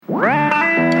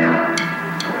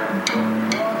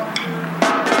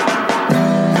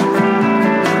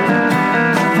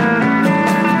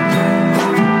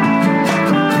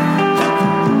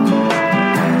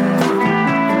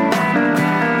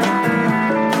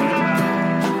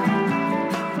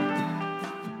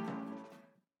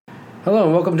Hello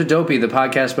and welcome to Dopey, the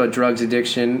podcast about drugs,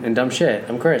 addiction, and dumb shit.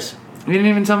 I'm Chris. You didn't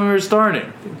even tell me we were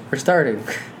starting. We're starting.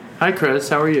 Hi, Chris.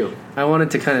 How are you? I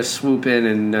wanted to kind of swoop in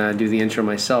and do the intro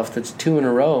myself. That's 2 in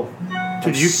a row.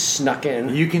 Dude, you snuck in.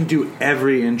 You can do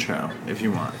every intro if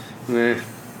you want. Nah.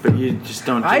 But you just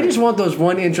don't. I just want those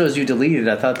one intros you deleted.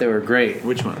 I thought they were great.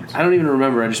 Which ones? I don't even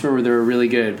remember. I just remember they were really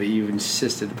good, but you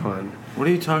insisted upon. What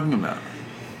are you talking about?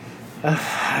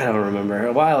 I don't remember.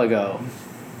 A while ago.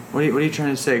 What are you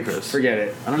trying to say, Chris? Forget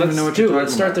it. I don't even know what you're talking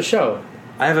Let's start about. the show.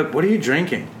 What are you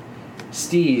drinking?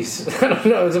 Steez. I don't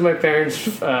know. It was in my parents'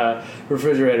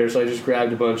 refrigerator, so I just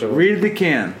grabbed a bunch of them. Read the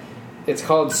can. It's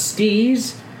called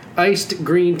Steez Iced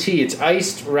Green Tea. It's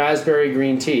iced raspberry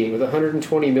green tea with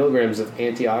 120 milligrams of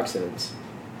antioxidants.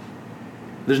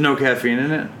 There's no caffeine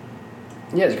in it?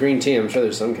 Yeah, it's green tea. I'm sure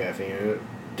there's some caffeine in it.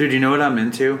 Dude, you know what I'm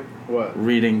into? What?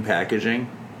 Reading packaging.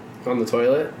 On the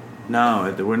toilet?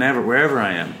 No, wherever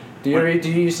I am. Do you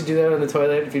used to do that on the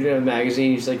toilet? If you did a magazine,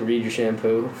 you just like read your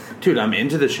shampoo? Dude, I'm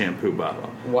into the shampoo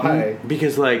bottle. Why?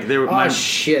 Because like they were. Oh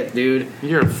shit, dude!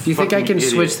 You're a Do you think I can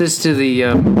idiot. switch this to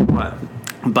the What?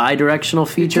 bi-directional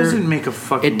feature? It doesn't make a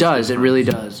fucking. It does. It really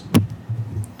does.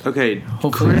 Okay,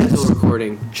 Hopefully, it's still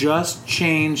recording. just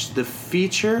changed the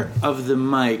feature of the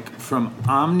mic from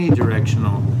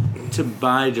omnidirectional to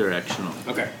bidirectional.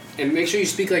 Okay, and make sure you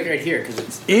speak like right here because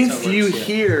it's. If you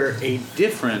hear a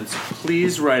difference,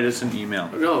 please write us an email.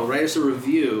 No, write us a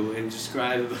review and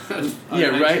describe.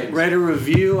 Write a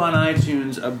review on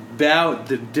iTunes about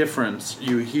the difference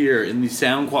you hear in the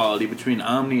sound quality between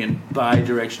omni and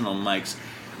bidirectional mics.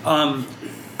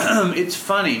 It's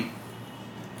funny.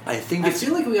 I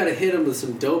feel like we gotta hit him with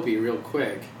some dopey real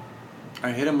quick.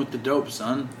 I hit him with the dope,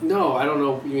 son. No, I don't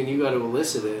know. I mean, you got to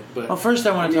elicit it, but. Well, first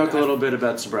I want to talk a little bit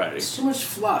about sobriety. It's too much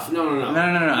fluff. No. No.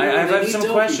 I have some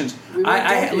questions.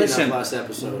 I listen. Last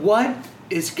episode. What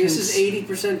is This is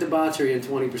 80% debauchery and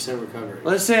 20% recovery.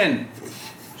 Listen,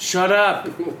 shut up.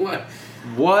 What?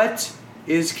 What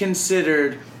is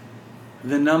considered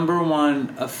the number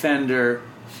one offender?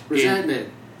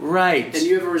 Resentment. Right. And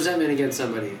you have a resentment against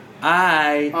somebody.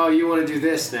 Oh, you want to do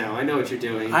this now. I know what you're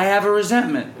doing. I have a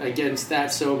resentment. Against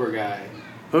that sober guy.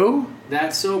 Who?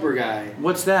 That sober guy.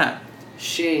 What's that?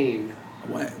 Shane.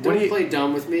 What Don't do you... play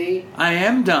dumb with me. I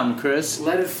am dumb, Chris.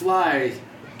 Let it fly.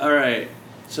 All right.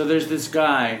 So there's this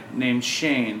guy named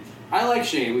Shane. I like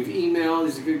Shane. We've emailed.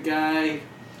 He's a good guy.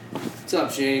 What's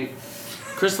up, Shane?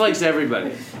 Chris likes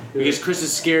everybody. Because Chris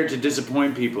is scared to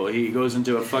disappoint people. He goes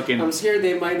into a fucking... I'm scared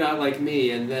they might not like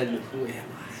me, and then who am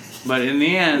I? But in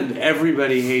the end,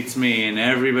 everybody hates me and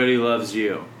everybody loves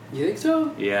you. You think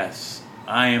so? Yes.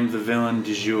 I am the villain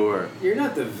du jour. You're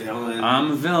not the villain. I'm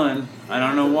a villain. I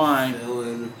don't know why.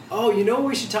 Villain. Oh, you know what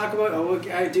we should talk about? Oh,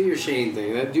 I do your Shane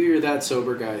thing. Do your that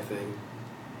sober guy thing.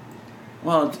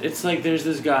 Well, it's like there's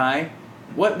this guy.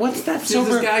 What's that There's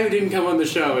sober... this guy who didn't come on the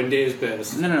show and Dave's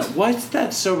pissed. No. What's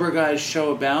that sober guy's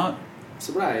show about?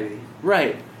 Sobriety.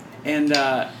 Right. And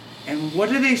what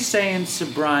do they say in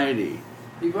sobriety?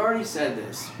 You've already said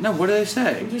this. No, what do they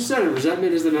say? You just said it.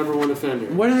 Resentment is the number one offender.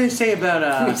 What do they say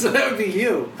about So that would be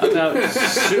you.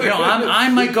 I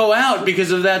might go out because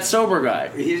of that sober guy.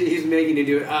 He's making you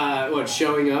do it.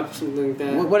 Showing up, something like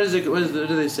that. What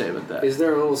do they say about that? Is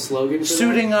there a little slogan for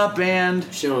Suiting up and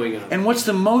showing up. And what's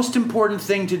the most important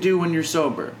thing to do when you're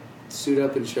sober? Suit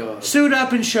up and show up. Suit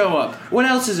up and show up. What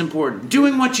else is important?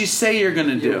 Doing what you say you're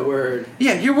gonna do. Your word.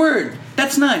 Yeah, your word.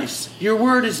 That's nice. Your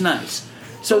word is nice.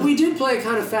 So we did play it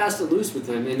kind of fast and loose with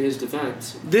him in his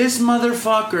defense. This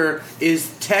motherfucker is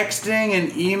texting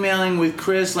and emailing with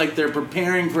Chris like they're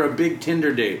preparing for a big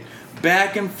Tinder date.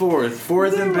 Back and forth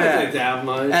and back. That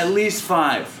much. At least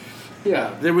 5.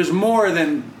 Yeah. There was more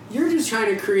than... You're just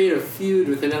trying to create a feud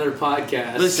with another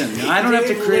podcast. Listen, I don't have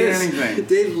to create anything.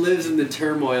 Dave lives in the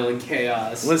turmoil and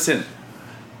chaos. Listen,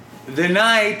 the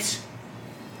night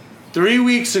 3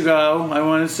 weeks ago, I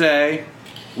want to say...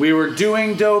 We were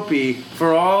doing Dopey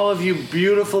for all of you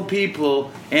beautiful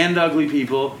people and ugly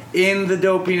people in the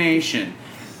Dopey Nation.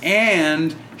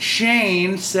 And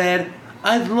Shane said,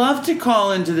 I'd love to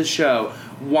call into the show.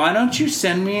 Why don't you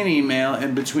send me an email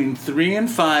and between 3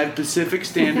 and 5 Pacific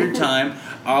Standard Time,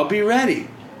 I'll be ready.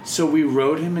 So we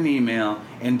wrote him an email.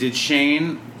 And did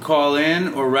Shane call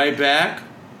in or write back?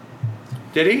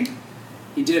 Did he?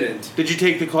 He didn't. Did you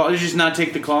take the call? Did you just not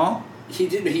take the call? He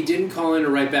didn't call in or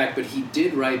write back, but he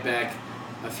did write back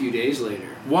a few days later.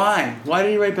 Why? Why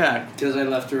did he write back? Because I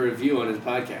left a review on his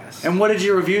podcast. And what did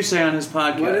your review say on his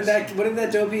podcast? What did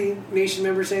that Dopey Nation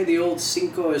member say? The old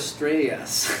Cinco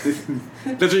Estrellas.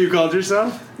 That's what you called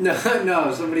yourself? No.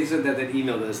 Somebody said that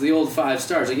emailed us. The old 5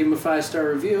 stars. I gave him a 5-star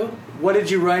review. What did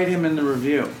you write him in the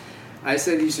review? I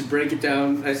said you should break it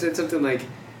down. I said something like,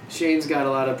 Shane's got a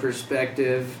lot of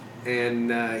perspective,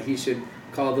 and he should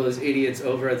call those idiots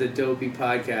over at the Dopey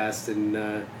podcast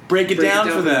and break it down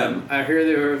for them. I hear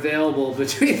they were available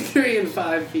between 3 and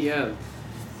 5 p.m.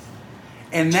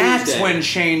 And that's Tuesday. when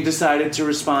Shane decided to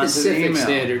respond to the Pacific email.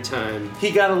 Standard Time.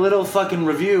 He got a little fucking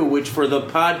review, which for the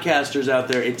podcasters out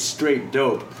there, it's straight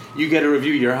dope. You get a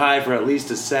review, you're high for at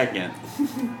least a second.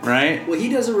 Right? Well, he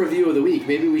does a review of the week.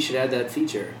 Maybe we should add that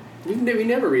feature. We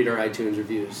never read our iTunes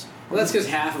reviews. Well, that's because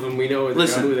half of them we know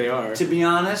who they are. To be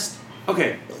honest,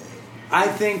 okay, I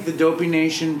think the Dopey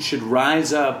Nation should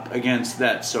rise up against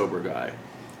that sober guy.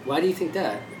 Why do you think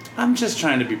that? I'm just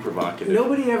trying to be provocative.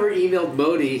 Nobody ever emailed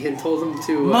Modi and told him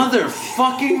to...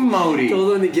 Motherfucking Modi.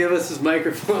 Told him to give us his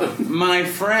microphone. My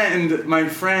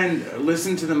friend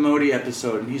listened to the Modi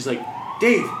episode, and he's like,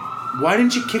 Dave, why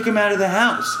didn't you kick him out of the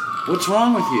house? What's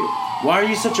wrong with you? Why are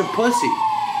you such a pussy?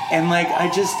 And like,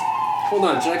 I just... Hold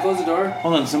on, should I close the door?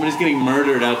 Hold on, somebody's getting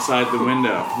murdered outside the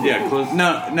window. Yeah, close.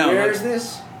 No. Where is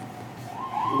this?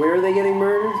 Where are they getting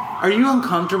murdered? Are you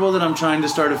uncomfortable that I'm trying to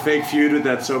start a fake feud with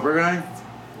that sober guy?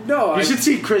 No, You should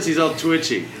see Chris, he's all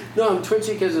twitchy. No, I'm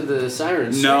twitchy because of the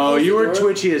sirens. No, you were door?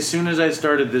 twitchy as soon as I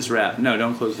started this rap. No,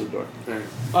 don't close the door.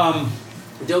 All right.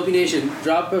 Dopey Nation,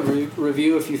 drop a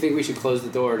review if you think we should close the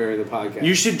door during the podcast.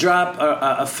 You should drop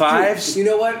a 5. You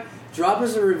know what? Drop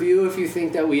us a review if you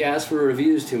think that we ask for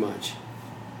reviews too much.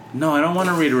 No, I don't want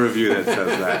to read a review that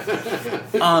says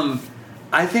that.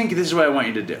 I think this is what I want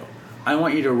you to do. I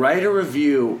want you to write a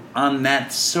review on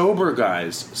that sober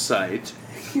guy's site.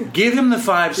 Give him the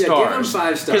 5 stars. Yeah, give him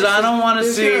 5 stars. Because I don't want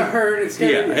to see... It's going to hurt. It's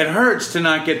gonna, it hurts to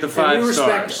not get the 5 stars. We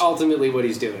respect ultimately what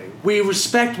he's doing. We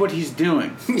respect what he's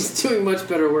doing. He's doing much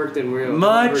better work than we'll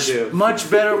ever do. Much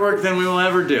better work than we will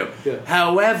ever do. Yeah.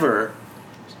 However,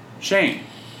 Shane,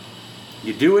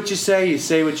 you do what you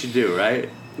say what you do, right?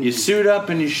 You suit up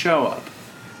and you show up.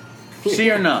 See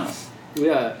or no?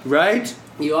 Yeah. Right?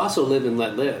 You also live and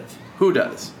let live. Who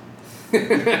does?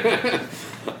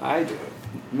 I do.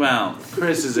 Well,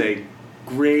 Chris is a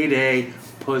grade A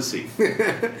pussy.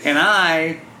 And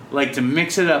I like to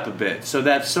mix it up a bit. So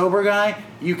that sober guy,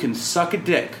 you can suck a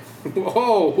dick.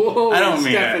 Whoa, I don't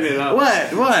mean it up.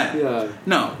 What? Yeah.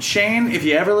 No, Shane, if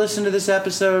you ever listen to this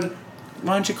episode,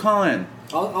 why don't you call in?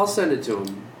 I'll send it to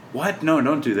him. What? No,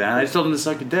 don't do that. I just told him to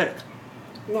suck a dick.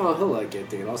 No, he'll like it,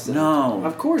 dude. I'll send it to him. No.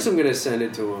 Of course I'm going to send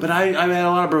it to him. But I had a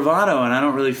lot of bravado, and I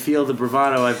don't really feel the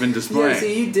bravado I've been displaying. Yeah,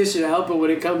 see, you dish it out, but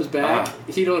when it comes back,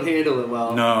 you don't handle it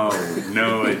well. No,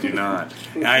 I do not.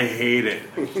 I hate it.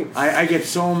 I get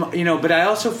so much, but I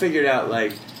also figured out,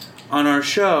 like, on our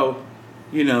show,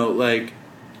 like,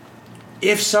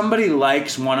 if somebody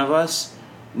likes one of us,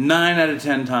 9 out of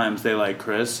 10 times they like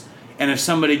Chris. And if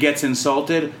somebody gets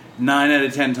insulted, 9 out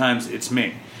of 10 times it's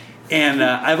me. And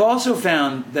I've also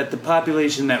found that the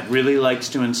population that really likes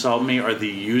to insult me are the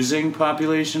using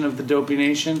population of the Dopey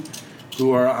Nation,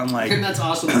 who are on like... And that's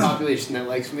also the population that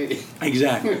likes me.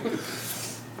 Exactly.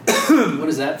 What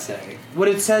does that say? What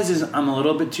it says is I'm a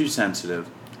little bit too sensitive.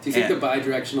 Do you think the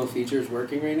bi-directional feature is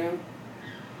working right now?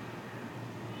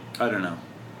 I don't know.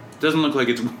 Doesn't look like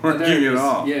it's working at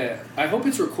all. Yeah. I hope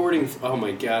it's recording... Oh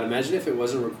my god, imagine if it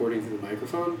wasn't recording through the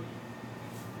microphone.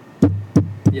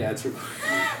 Yeah, it's recording.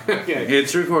 Okay.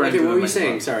 It's recording. Okay, what were you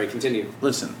saying? Sorry, continue.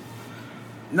 Listen.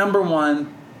 Number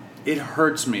one, it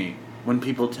hurts me when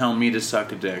people tell me to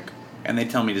suck a dick, and they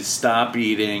tell me to stop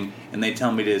eating, and they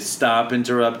tell me to stop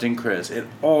interrupting Chris. It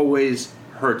always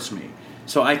hurts me.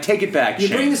 So I take it back, You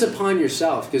Shane. bring this upon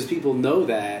yourself because people know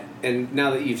that, and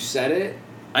now that you've said it...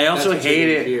 I also that's what hate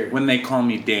you it hear. when they call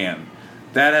me Dan.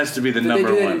 That has to be the But number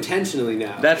they do that one. intentionally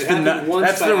now. That's It the happened once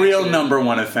that's by the real accident. number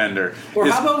one offender. Or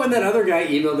Is- how about when that other guy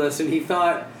emailed us and he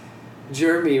thought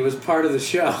Jeremy was part of the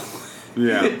show?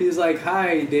 Yeah. He's like,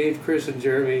 "Hi, Dave, Chris, and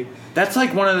Jeremy." That's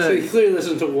like one of So he the. clearly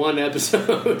listened to one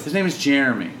episode. His name is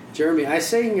Jeremy. Jeremy, I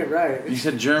saying it right. You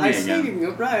said Jeremy I again. saying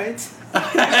it right.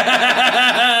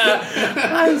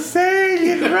 I'm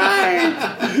saying it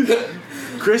right.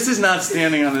 Chris is not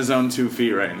standing on his own 2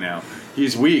 feet right now.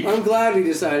 He's weak. I'm glad we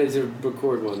decided to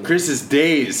record one. Chris is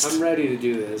dazed. I'm ready to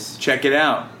do this. Check it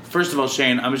out. First of all,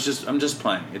 Shane, I'm just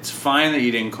playing. It's fine that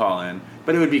you didn't call in,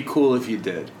 but it would be cool if you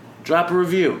did. Drop a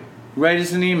review. Write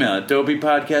us an email at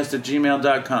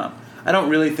dopeypodcast@gmail.com. I don't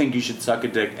really think you should suck a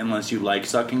dick unless you like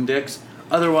sucking dicks.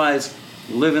 Otherwise,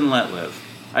 live and let live.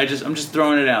 I'm just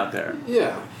throwing it out there.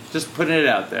 Yeah. Just putting it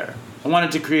out there. I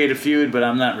wanted to create a feud, but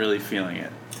I'm not really feeling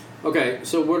it. Okay,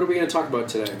 so what are we going to talk about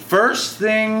today? First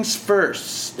things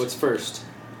first. What's first?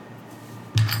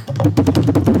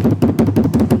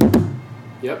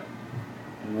 Yep.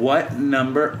 What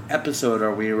number episode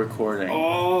are we recording?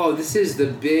 Oh, this is the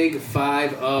big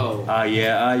 5-0.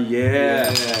 Yeah,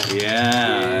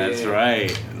 that's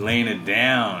right. Laying it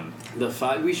down.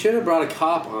 We should have brought a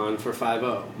cop on for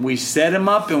 5-0. We set him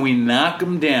up and we knock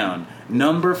him down.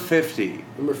 Number 50.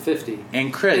 Number 50.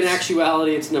 And Chris. In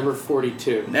actuality, it's number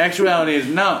 42. The actuality is,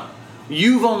 no.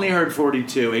 You've only heard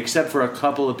 42, except for a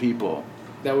couple of people.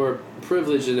 That were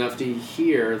privileged enough to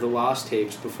hear the lost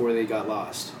tapes before they got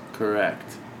lost.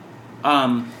 Correct.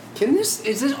 Oh,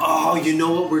 you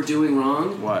know what we're doing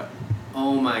wrong? What?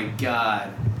 Oh my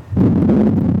god.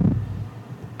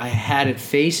 I had it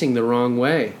facing the wrong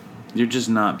way. You're just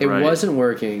not bright. It wasn't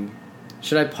working.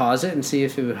 Should I pause it and see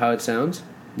how it sounds?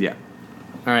 Yeah.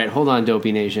 Alright, hold on,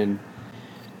 Dopey Nation.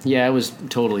 Yeah, it was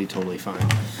totally fine.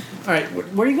 Alright,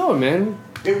 where are you going, man?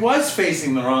 It was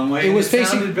facing the wrong way. It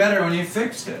sounded better when you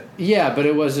fixed it. Yeah, but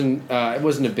it wasn't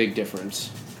a big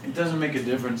difference. It doesn't make a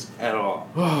difference at all.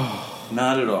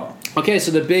 Not at all. Okay, so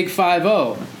the big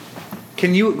 5-0.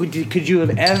 Could you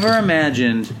have ever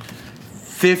imagined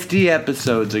 50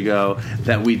 episodes ago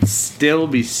that we'd still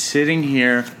be sitting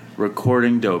here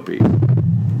recording Dopey?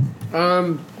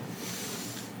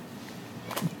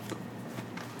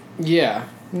 Yeah.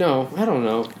 No, I don't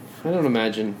know. I don't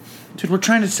imagine. Dude, we're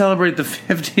trying to celebrate the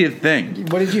 50th thing.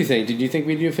 What did you think? Did you think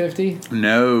we'd do 50?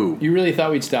 No. You really thought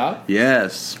we'd stop?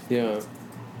 Yes. Yeah.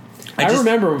 I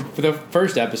remember for the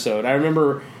first episode. I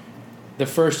remember the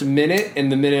first minute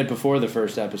and the minute before the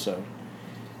first episode.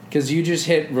 Because you just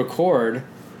hit record,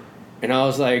 and I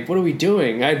was like, what are we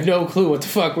doing? I had no clue what the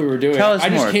fuck we were doing. Tell us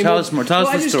more. Tell us the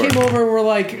story. I just came over and we're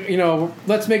like,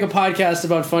 let's make a podcast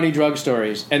about funny drug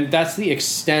stories. And that's the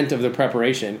extent of the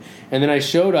preparation. And then I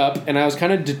showed up, and I was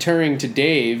kind of deferring to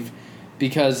Dave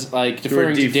because, like,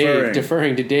 deferring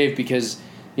to Dave because,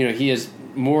 he has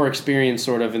more experience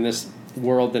sort of in this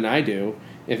world than I do,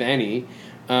 if any.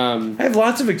 I have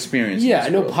lots of experience. Yeah, I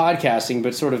know podcasting,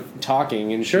 but sort of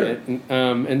talking and shit.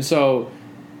 And so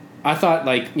I thought,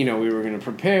 like, we were going to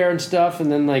prepare and stuff,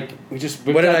 and then, like, we just...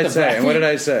 What did I say? What did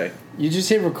I say? You just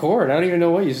hit record. I don't even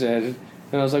know what you said.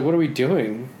 And I was like, what are we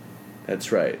doing?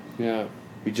 That's right. Yeah.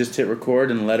 We just hit record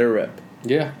and let her rip.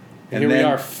 Yeah. And here we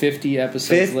are, 50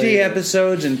 episodes 50 later.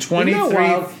 episodes and 23... Isn't that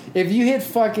wild? If you hit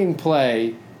fucking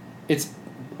play, it's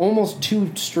almost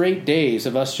 2 straight days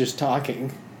of us just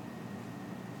talking.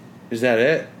 Is that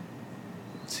it?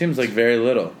 Seems like very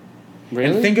little.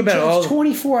 Really? And think about it's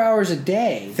 24 hours a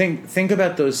day. Think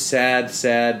about those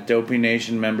sad Dopey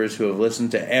Nation members who have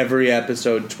listened to every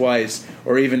episode twice,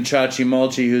 or even Chachi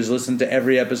Mulchi who's listened to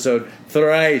every episode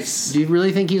thrice. Do you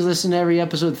really think he's listened to every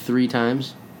episode 3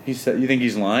 times? You think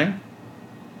he's lying?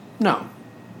 No.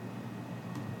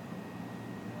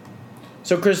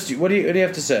 So, Chris, what do you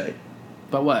have to say?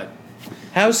 But what?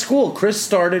 How's school? Chris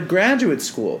started graduate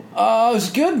school. It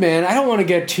was good, man. I don't want to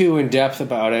get too in-depth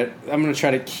about it. I'm going to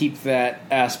try to keep that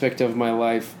aspect of my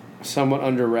life somewhat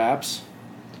under wraps.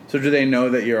 So do they know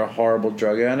that you're a horrible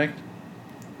drug addict?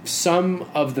 Some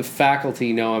of the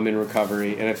faculty know I'm in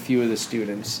recovery, and a few of the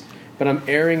students. But I'm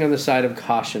erring on the side of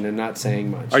caution and not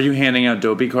saying much. Are you handing out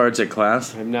Dopey cards at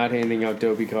class? I'm not handing out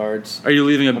Dopey cards. Are you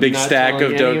leaving a big stack of Dopey?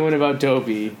 I'm not telling anyone about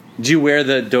Dopey. Do you wear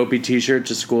the Dopey t-shirt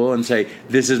to school and say,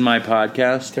 this is my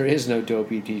podcast? There is no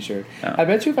Dopey t-shirt. Oh. I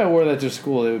bet you if I wore that to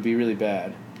school, it would be really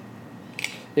bad.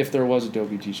 If there was a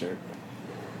Dopey t-shirt.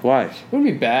 Why? It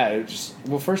wouldn't be bad. It would just,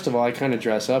 well, first of all, I kind of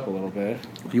dress up a little bit.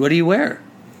 What do you wear?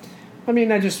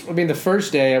 The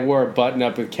first day I wore a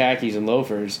button-up with khakis and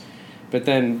loafers. But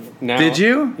then now... Did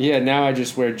you? Yeah, now I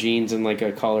just wear jeans and like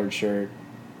a collared shirt.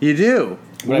 You do?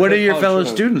 What do your fellow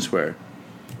students wear?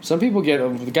 Some people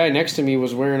the guy next to me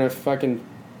was wearing a fucking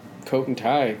coat and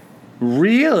tie.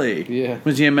 Really? Yeah.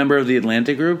 Was he a member of the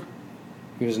Atlantic group?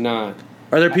 He was not.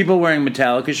 Are there people wearing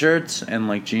Metallica shirts and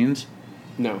like jeans?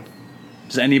 No.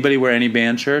 Does anybody wear any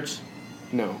band shirts?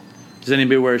 No. Does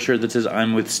anybody wear a shirt that says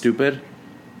I'm with Stupid?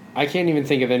 I can't even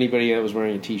think of anybody that was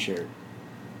wearing a t-shirt.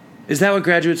 Is that what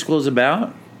graduate school is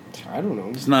about? I don't know.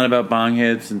 It's not about bong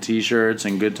hits and t-shirts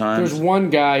and good times? There's one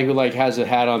guy who like has a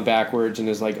hat on backwards and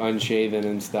is like unshaven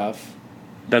and stuff.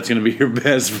 That's going to be your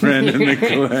best friend in the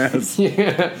class.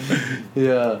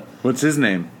 Yeah. What's his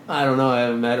name? I don't know. I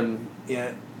haven't met him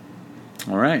yet.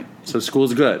 All right. So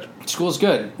school's good. School's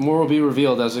good. More will be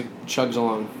revealed as it chugs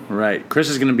along. Right. Chris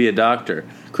is going to be a doctor.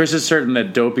 Chris is certain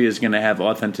that Dopey is going to have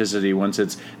authenticity once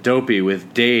it's Dopey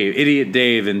with Dave, Idiot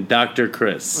Dave, and Dr.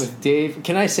 Chris. With Dave.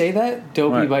 Can I say that?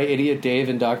 Dopey What? by Idiot Dave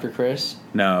and Dr. Chris?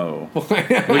 No.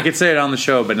 We could say it on the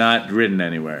show, but not written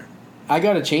anywhere. I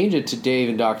got to change it to Dave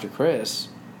and Dr. Chris.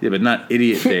 Yeah, but not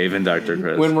Idiot Dave and Dr.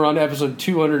 Chris. When we're on episode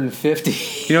 250.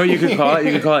 You know what you could call it?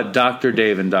 You could call it Dr.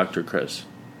 Dave and Dr. Chris.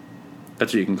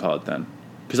 That's what you can call it then.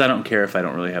 Because I don't care if I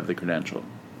don't really have the credential.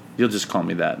 You'll just call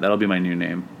me that. That'll be my new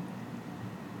name.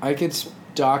 I could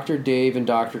Dr. Dave and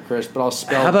Dr. Chris, but I'll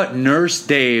spell... How about Nurse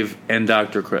Dave and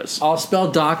Dr. Chris? I'll spell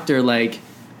doctor like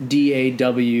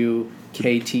DAWKTER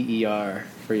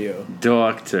for you.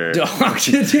 Doctor.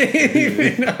 Dr. Dave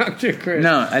and Dr. Chris.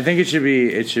 No, I think it should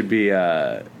be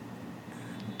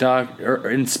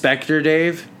Inspector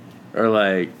Dave, or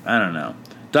like, I don't know,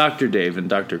 Dr. Dave and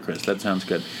Dr. Chris. That sounds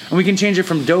good. And we can change it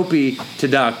from Dopey to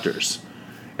Doctors,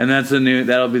 and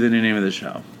that'll be the new name of the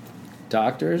show.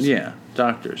 Doctors? Yeah,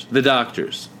 Doctors. The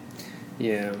Doctors.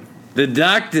 Yeah. The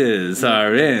doctors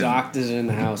are in. Doctors are in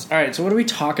the house. All right, so what are we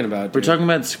talking about? We're talking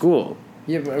about school.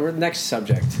 Yeah, but we're next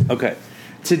subject. Okay.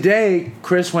 Today,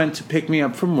 Chris went to pick me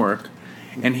up from work,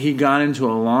 and he got into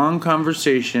a long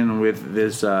conversation with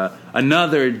this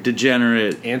another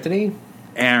degenerate... Anthony?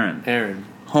 Aaron.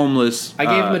 Homeless. I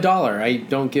gave him $1. I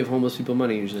don't give homeless people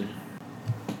money usually.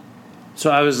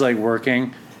 So I was like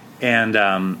working, and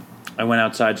I went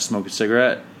outside to smoke a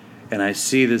cigarette, and I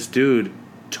see this dude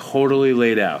totally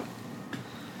laid out.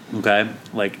 Okay?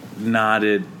 Like,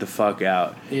 nodded the fuck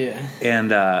out. Yeah.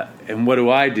 And what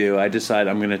do? I decide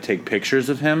I'm going to take pictures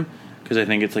of him, because I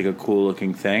think it's like a cool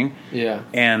looking thing. Yeah.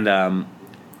 And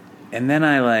then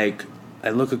I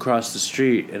look across the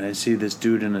street, and I see this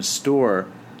dude in a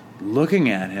store looking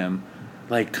at him,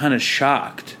 like, kind of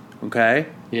shocked. Okay?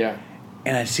 Yeah.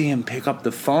 And I see him pick up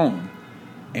the phone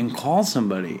and call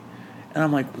somebody. And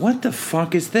I'm like, what the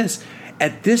fuck is this?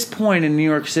 At this point in New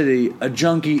York City, a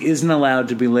junkie isn't allowed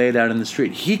to be laid out in the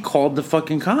street. He called the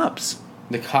fucking cops.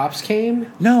 The cops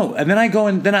came? No, and then I go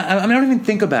and then I don't even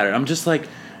think about it. I'm just like,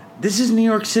 this is New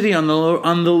York City on the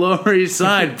Lower East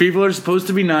Side. People are supposed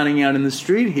to be nodding out in the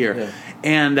street here. Yeah.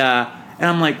 And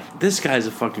I'm like, this guy's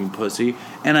a fucking pussy.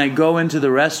 And I go into the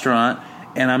restaurant,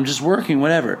 and I'm just working,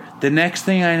 whatever. The next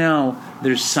thing I know,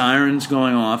 there's sirens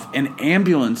going off, and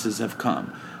ambulances have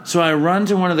come. So I run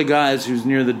to one of the guys who's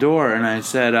near the door, and I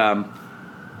said,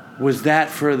 was that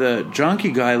for the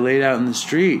junkie guy laid out in the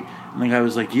street? And the guy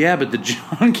was like, yeah, but the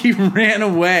junkie ran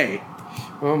away.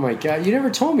 Oh my God, you never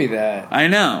told me that. I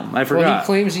know, I forgot. Well, he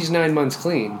claims he's 9 months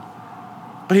clean.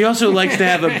 But he also likes to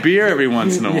have a beer every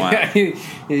once in a while. Yeah,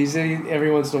 he said every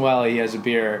once in a while he has a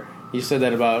beer. He said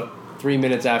that about 3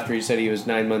 minutes after he said he was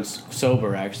 9 months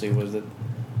sober, actually, was the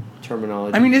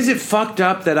terminology. I mean, is it fucked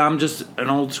up that I'm just an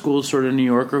old school sort of New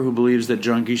Yorker who believes that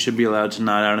junkies should be allowed to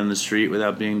nod out in the street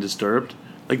without being disturbed?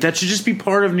 Like, that should just be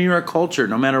part of New York culture,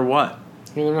 no matter what.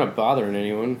 Well, they're not bothering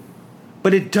anyone.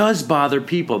 But it does bother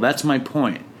people. That's my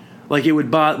point. Like, it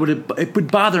would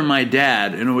bother my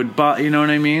dad, and it would you know what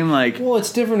I mean? Like, well,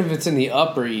 it's different if it's in the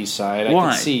Upper East Side. Why?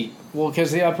 I can see. Well,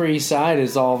 because the Upper East Side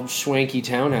is all schwanky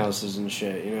townhouses and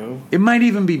shit, you know? It might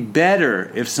even be better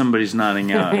if somebody's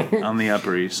nodding out on the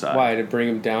Upper East Side. Why, to bring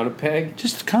them down a peg?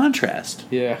 Just contrast.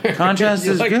 Yeah. Contrast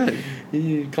is good.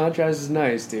 Contrast is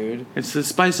nice, dude. It's the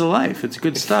spice of life. It's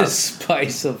good stuff. The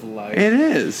spice of life. It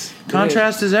is.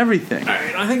 Contrast is everything. All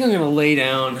right, I think I'm going to lay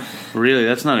down. Really?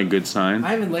 That's not a good sign. I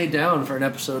haven't laid down for an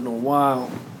episode in a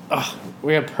while. Ugh,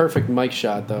 we have perfect mic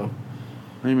shot, though.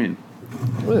 What do you mean?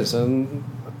 What is this?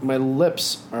 My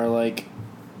lips are like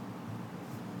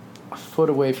a foot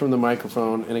away from the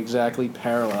microphone and exactly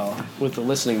parallel with the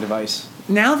listening device.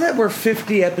 Now that we're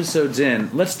 50 episodes in,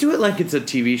 let's do it like it's a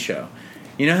TV show.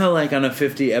 You know how, like, on a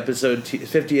 50th episode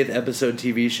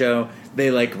TV show, they,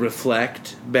 like,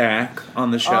 reflect back on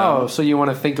the show? Oh, so you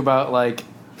want to think about, like...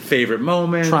 favorite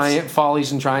moments.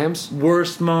 Follies and triumphs?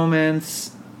 Worst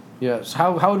moments. Yes.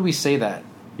 How would we say that?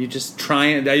 You just try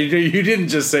and... You didn't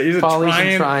just say... You just follies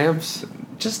and triumphs?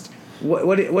 Just... What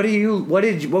was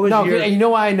your... You know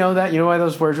why I know that? You know why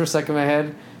those words were stuck in my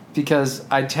head? Because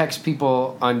I text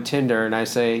people on Tinder and I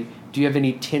say, do you have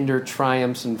any Tinder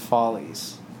triumphs and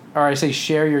follies? Or I say,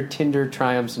 share your Tinder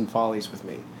triumphs and follies with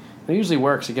me. It usually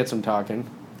works. It gets them talking.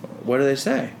 What do they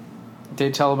say?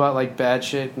 They tell about, like, bad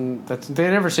shit, and they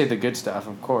never say the good stuff,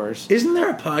 of course. Isn't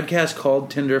there a podcast called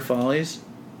Tinder Follies?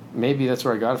 Maybe that's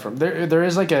where I got it from. There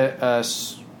is, like, a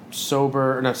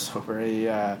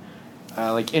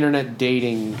like, internet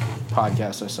dating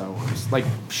podcast I saw once. Like,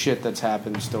 shit that's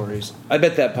happened, stories. I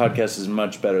bet that podcast is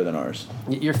much better than ours.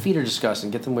 Your feet are disgusting.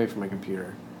 Get them away from my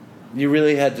computer. You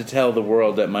really had to tell the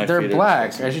world that my feet are... They're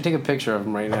black. I should take a picture of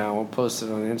them right now. We'll post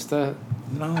it on Insta.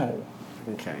 No.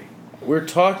 Okay. We're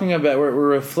talking about... We're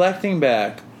reflecting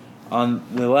back on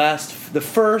the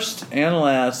first and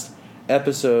last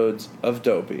episodes of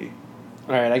Dopey.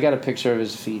 Alright, I got a picture of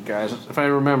his feet, guys. If I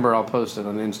remember, I'll post it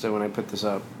on Insta when I put this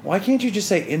up. Why can't you just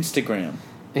say Instagram?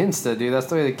 Insta, dude. That's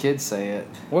the way the kids say it.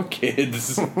 What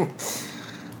kids?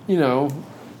 You know,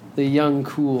 The young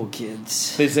cool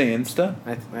kids. They say Insta?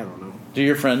 I don't know. Do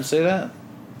your friends say that?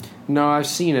 No, I've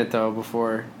seen it though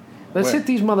before. Let's hit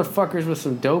these motherfuckers with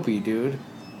some dopey, dude.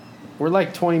 We're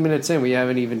like 20 minutes in. We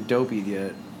haven't even dopied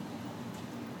yet.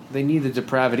 They need the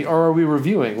depravity. Or are we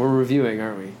reviewing? We're reviewing,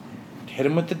 aren't we? Hit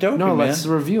them with the dopey, No, man. let's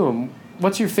review them.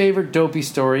 What's your favorite dopey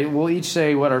story? We'll each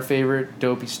say what our favorite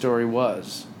dopey story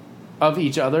was. Of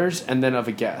each other's and then of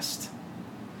a guest.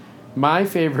 My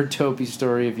favorite dopey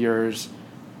story of yours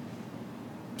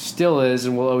still is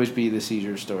and will always be the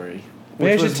seizure story.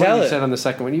 Maybe I should tell you it. said on the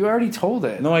second one. You already told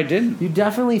it. No, I didn't. You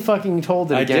definitely fucking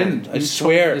told it I again. didn't. I You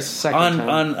swear. told it the second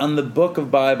time. On the book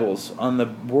of Bibles, on the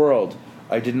world,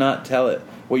 I did not tell it.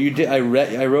 What you did, I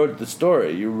wrote the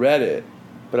story. You read it,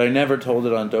 but I never told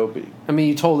it on Dopey. I mean,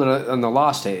 you told it on the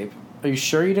Lost tape. Are you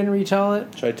sure you didn't retell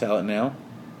it? Should I tell it now?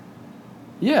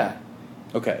 Yeah.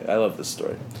 Okay, I love this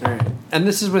story. All right. And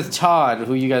this is with Todd,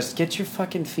 who you guys get your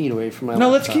fucking feet away from my No,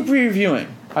 let's laptop. keep reviewing.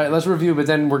 All right, let's review, but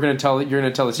then we're gonna tell. You're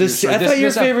gonna tell us. This, I thought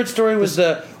your favorite story was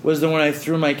the one I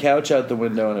threw my couch out the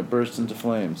window and it burst into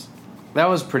flames. That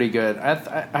was pretty good.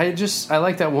 I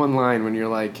like that one line when you're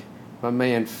like, "My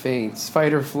man faints,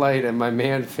 fight or flight," and my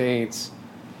man faints.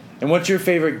 And what's your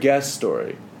favorite guest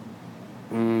story?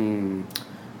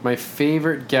 My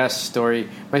favorite guest story.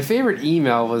 My favorite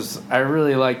email was. I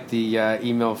really liked the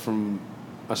email from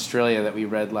Australia that we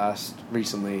read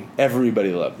recently.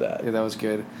 Everybody loved that. Yeah, that was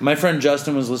good. My friend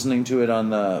Justin was listening to it on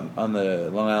the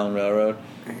Long Island Railroad,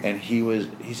 and he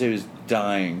said he was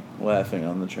dying laughing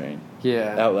on the train.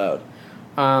 Yeah, Out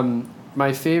loud.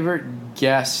 My favorite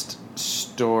guest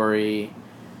story.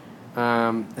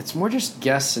 It's more just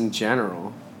guests in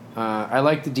general. I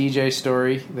like the DJ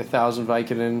story, the 1,000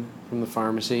 Vicodin from the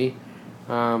pharmacy.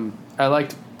 I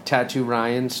liked Tattoo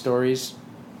Ryan's stories.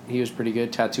 He was pretty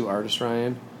good. Tattoo artist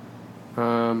Ryan. I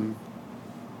don't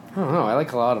know. I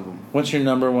like a lot of them. What's your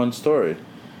number one story?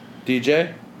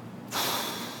 DJ?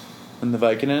 And the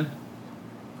Vicodin?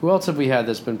 Who else have we had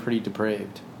that's been pretty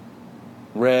depraved?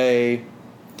 Ray.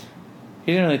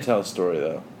 He didn't really tell a story,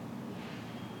 though.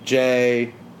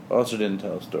 Jay also didn't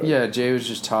tell a story. Yeah, Jay was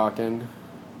just talking.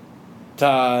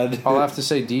 Todd. I'll have to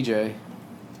say DJ.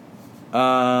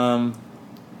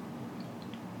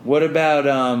 What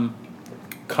about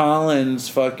Colin's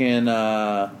fucking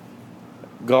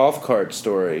golf cart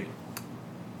story?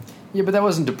 Yeah, but that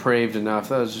wasn't depraved enough.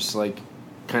 That was just like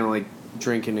kind of like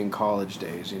drinking in college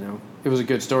days, you know? It was a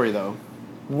good story, though.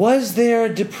 Was there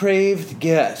a depraved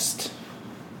guest?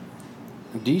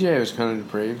 DJ was kind of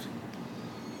depraved.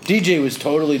 DJ was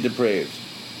totally depraved.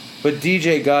 But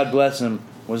DJ, God bless him,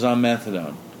 was on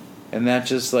methadone. And that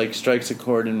just, like, strikes a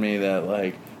chord in me that,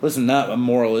 like, listen, not a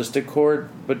moralistic chord,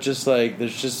 but just, like,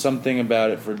 there's just something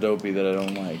about it for Dopey that I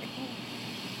don't like.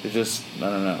 It just, I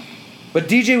don't know. But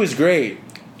DJ was great.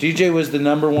 DJ was the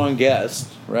number one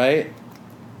guest, right?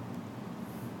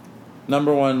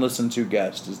 Number one listened to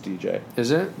guest is DJ.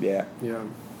 Is it? Yeah. Yeah.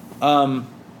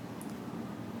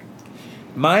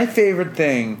 My favorite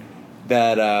thing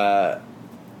that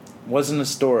wasn't a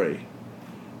story.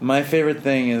 My favorite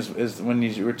thing is when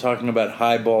you were talking about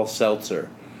highball seltzer.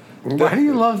 Why do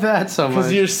you love that so much?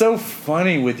 Because you're so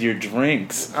funny with your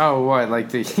drinks. Oh, what? Like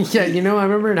the... Yeah, you know, I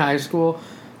remember in high school,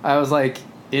 I was, like,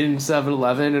 in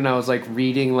 7-Eleven, and I was, like,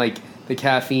 reading, like, the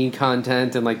caffeine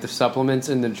content and, like, the supplements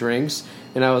in the drinks,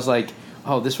 and I was like,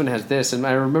 oh, this one has this. And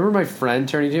I remember my friend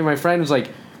turning to me. My friend was, like,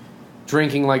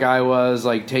 drinking like I was,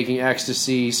 like, taking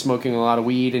ecstasy, smoking a lot of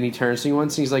weed, and he turns to me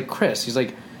once, and he's like, Chris, he's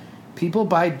like, people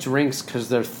buy drinks because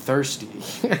they're thirsty.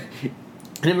 And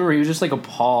I remember he was just, like,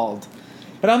 appalled.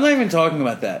 But I'm not even talking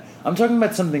about that. I'm talking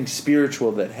about something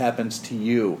spiritual that happens to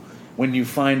you when you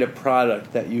find a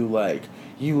product that you like.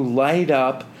 You light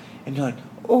up, and you're like,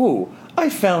 oh, I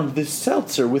found this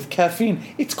seltzer with caffeine.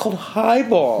 It's called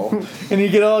Highball. And you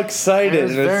get all excited. I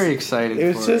was very excited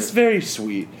It was for just very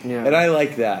sweet. Yeah. And I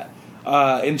like that.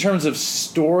 In terms of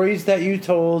stories that you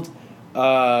told,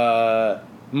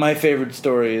 my favorite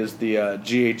story is the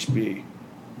GHB.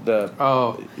 That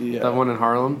one in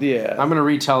Harlem? Yeah. I'm going to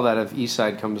retell that if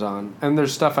Eastside comes on. And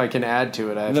there's stuff I can add to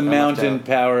it. The Mountain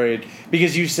Powerade.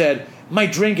 Because you said, my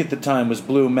drink at the time was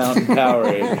Blue Mountain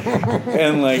Powerade.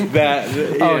 And like that.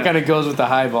 Oh, it kind of goes with the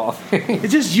highball thing.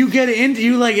 It's just, you get into,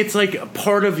 you like, it's like a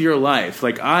part of your life.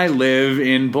 Like, I live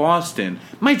in Boston.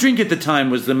 My drink at the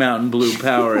time was the Mountain Blue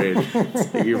Powerade.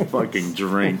 It's like your fucking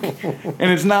drink.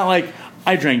 And it's not like,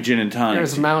 I drank gin and tonic.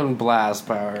 There's Mountain Blast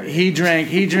Powerade. He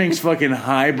drinks fucking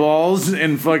highballs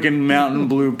and fucking Mountain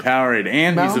Blue Powerade.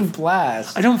 And Mountain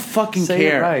Blast. I don't fucking Say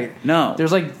care. It right. No.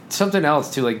 There's like something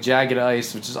else too, like Jagged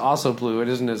Ice, which is also blue. It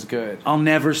isn't as good. I'll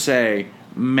never say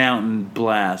Mountain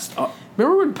Blast. Remember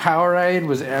Remember when Powerade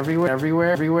was everywhere?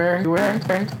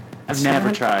 I've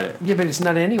never tried it. Yeah, but it's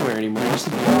not anywhere anymore. It's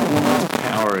just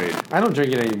Powerade. I don't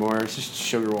drink it anymore. It's just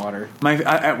sugar water.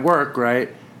 At work, right?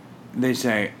 They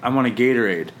say, "I want a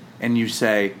Gatorade," and you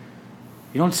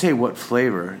don't say what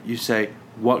flavor. You say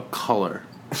what color.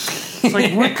 It's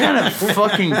like, what kind of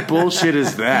fucking bullshit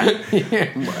is that?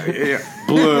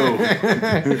 Blue,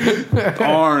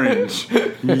 orange,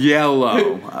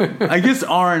 yellow. I guess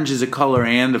orange is a color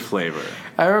and a flavor.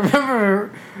 I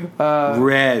remember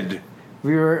Red.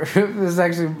 this is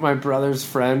actually my brother's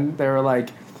friend. They were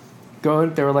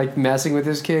like messing with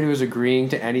this kid who was agreeing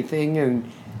to anything, and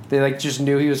they like just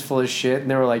knew he was full of shit, and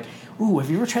they were like, "Ooh, have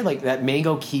you ever tried like that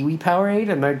mango kiwi Powerade?"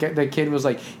 And the kid was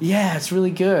like, "Yeah, it's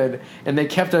really good." And they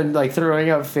kept on like throwing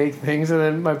out fake things, and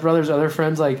then my brother's other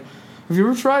friends like, "Have you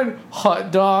ever tried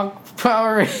hot dog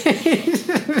Powerade?"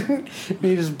 And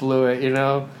he just blew it, you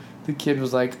know. The kid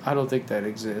was like, "I don't think that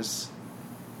exists."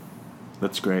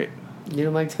 That's great. You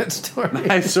don't like that story?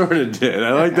 I sort of did.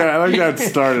 I like that. I like that it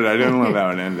started. I didn't love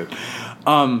how it ended.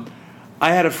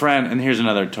 I had a friend, and here's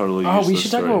another totally useless we should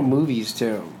story. talk about movies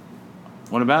too.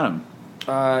 What about him?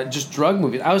 Just drug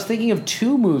movies. I was thinking of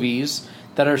 2 movies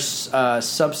that are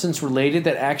substance related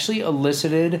that actually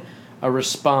elicited a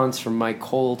response from my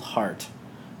cold heart,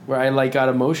 where I like got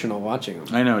emotional watching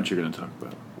them. I know what you're going to talk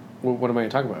about. What am I going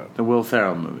to talk about? The Will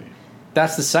Ferrell movie.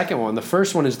 That's the second one. The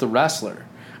first one is The Wrestler.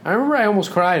 I remember I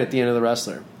almost cried at the end of The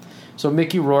Wrestler. So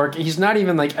Mickey Rourke, he's not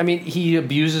even like, I mean, he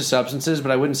abuses substances, but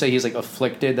I wouldn't say he's like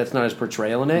afflicted. That's not his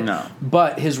portrayal in it. No.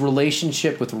 But his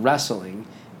relationship with wrestling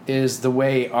is the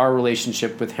way our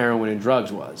relationship with heroin and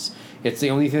drugs was. It's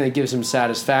the only thing that gives him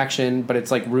satisfaction, but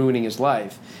it's like ruining his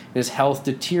life. His health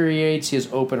deteriorates. He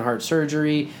has open heart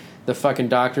surgery. The fucking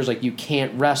doctor's like, you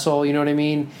can't wrestle, you know what I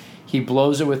mean? He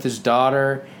blows it with his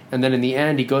daughter, and then in the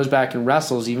end, he goes back and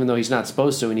wrestles, even though he's not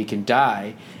supposed to, and he can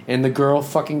die. And the girl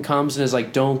fucking comes and is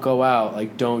like, don't go out.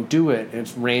 Like, don't do it. And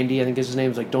it's Randy, I think is his name.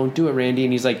 It's like, don't do it, Randy.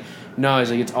 And he's like, no. He's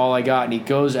like, it's all I got. And he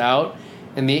goes out,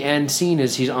 and the end scene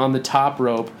is he's on the top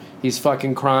rope. He's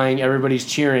fucking crying. Everybody's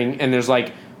cheering. And there's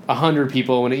like 100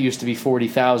 people when it used to be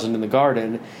 40,000 in the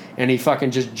garden. And he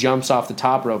fucking just jumps off the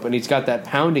top rope. And he's got that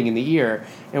pounding in the ear.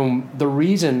 And the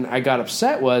reason I got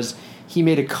upset was he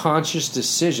made a conscious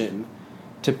decision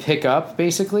to pick up,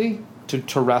 basically,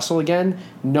 to wrestle again,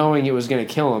 knowing it was going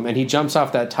to kill him. And he jumps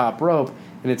off that top rope,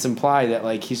 and it's implied that,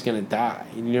 like, he's going to die.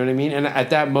 You know what I mean? And at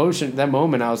that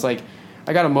moment, I was like,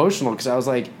 I got emotional because I was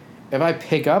like, if I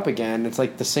pick up again, it's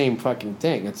like the same fucking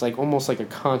thing. It's like almost like a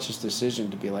conscious decision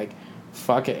to be like,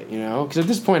 fuck it, you know? Because at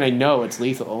this point, I know it's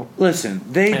lethal. Listen,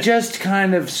 they just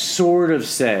kind of sort of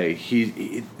say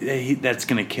he that's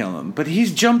going to kill him. But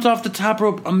he's jumped off the top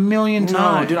rope a million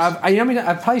times. No, dude,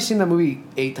 I've probably seen that movie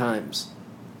 8 times.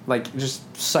 Like,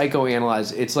 just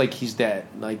psychoanalyze. It's like he's dead.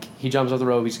 Like, he jumps off the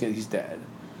rope, he's dead.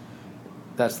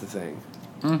 That's the thing.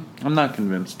 I'm not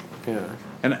convinced. Yeah.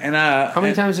 And how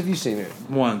many times have you seen it?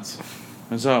 Once.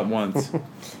 I saw it once.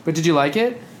 But did you like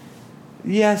it?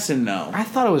 Yes and no. I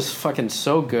thought it was fucking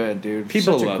so good, dude.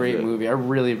 People Such a loved great it. movie. I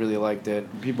really, really liked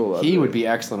it. People loved it. He would be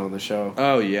excellent on the show.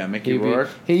 Oh yeah, Mickey Rourke.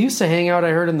 He used to hang out, I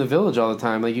heard, in the Village all the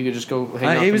time. Like, you could just go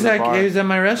hang out He was in the bar. He was at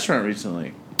my restaurant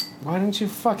recently. Why didn't you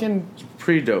fucking...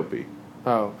 Pre-dopey.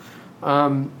 Oh.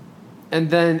 And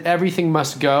then Everything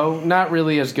Must Go. Not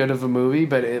really as good of a movie,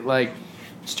 but it, like,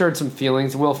 stirred some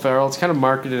feelings. Will Ferrell, it's kind of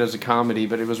marketed as a comedy,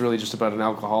 but it was really just about an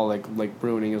alcoholic, like,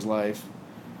 ruining his life.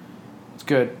 It's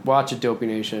good. Watch it, Dopey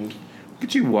Nation. Look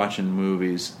at you watching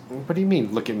movies. What do you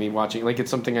mean, look at me watching? Like,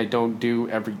 it's something I don't do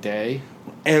every day?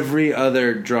 Every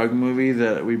other drug movie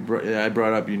that I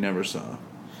brought up, you never saw.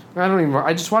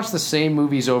 I just watch the same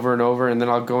movies over and over, and then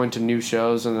I'll go into new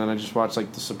shows, and then I just watch,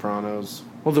 like, The Sopranos.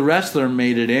 Well, The Wrestler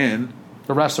made it in.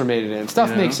 The Wrestler made it in.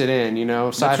 Stuff makes it in, you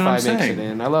know? That's what Sci-fi I'm makes saying. it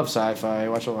in. I love sci-fi. I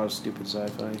watch a lot of stupid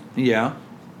sci-fi. Yeah.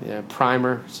 Yeah,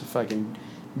 Primer. It's a fucking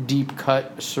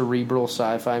deep-cut, cerebral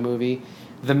sci-fi movie.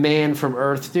 The Man from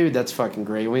Earth, dude, that's fucking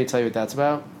great. Want me to tell you what that's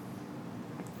about?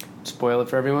 Spoil it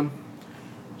for everyone?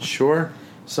 Sure.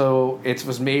 So, it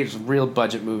was made as a real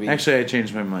budget movie. Actually, I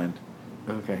changed my mind.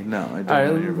 Okay. No, I don't All want to hear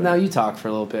right, about now it. you talk for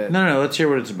a little bit. No, let's hear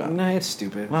what it's about. No, it's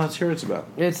stupid. Well, let's hear what it's about.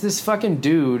 It's this fucking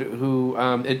dude who,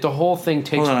 the whole thing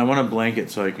takes... Hold on, I want a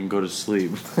blanket so I can go to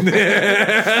sleep.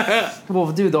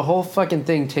 Well, dude, the whole fucking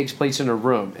thing takes place in a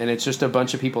room, and it's just a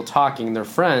bunch of people talking. They're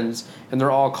friends, and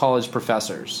they're all college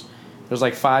professors. There's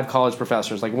like 5 college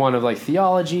professors, like one of like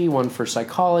theology, one for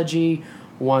psychology,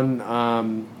 one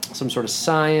some sort of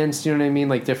science, you know what I mean?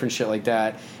 Like different shit like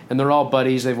that. And they're all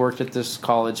buddies. They've worked at this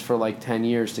college for like 10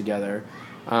 years together.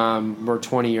 or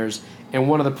 20 years. And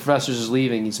one of the professors is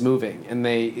leaving. He's moving, and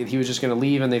he was just going to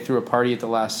leave, and they threw a party at the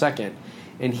last second.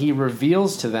 And he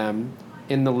reveals to them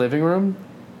in the living room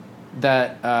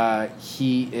that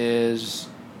he is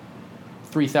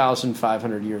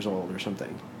 3,500 years old or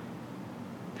something.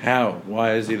 How?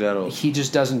 Why is he that old? He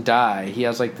just doesn't die. He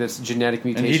has like this genetic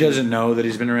mutation. And he doesn't know that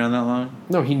he's been around that long?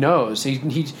 No, he knows. He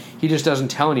just doesn't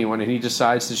tell anyone, and he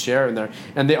decides to share it in there.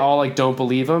 And they all like don't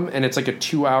believe him, and it's like a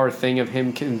 2-hour thing of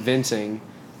him convincing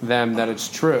them that it's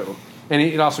true. And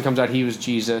it also comes out he was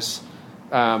Jesus.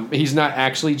 He's not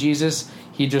actually Jesus.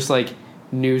 He just like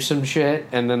knew some shit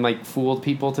and then like fooled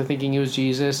people to thinking he was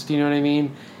Jesus. Do you know what I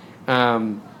mean?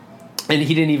 And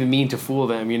he didn't even mean to fool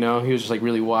them, you know? He was just like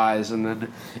really wise, and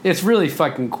then it's really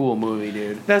fucking cool movie,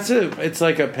 dude. It's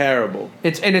like a parable.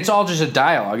 It's all just a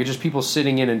dialogue. It's just people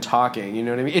sitting in and talking, you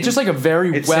know what I mean? It's just like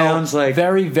a sounds like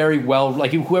very, very well,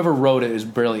 like whoever wrote it is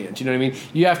brilliant, you know what I mean?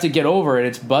 You have to get over it,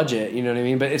 it's budget, you know what I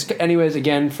mean? But it's, anyways,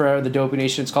 again, for the Dopey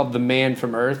Nation, it's called The Man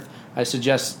from Earth. I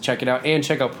suggest check it out, and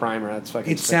check out Primer. That's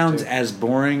fucking. It sounds as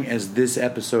boring as this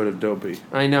episode of Dopey.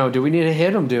 I know. Do we need to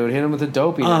hit him, dude? Hit him with the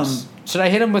dopiness. Should I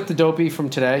hit him with the dopey from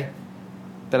today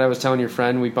that I was telling your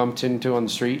friend we bumped into on the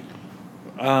street?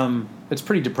 It's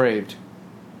pretty depraved.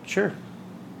 Sure.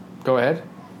 Go ahead.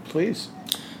 Please.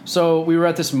 So we were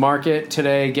at this market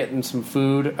today getting some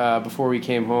food before we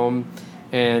came home,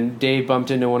 and Dave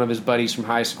bumped into one of his buddies from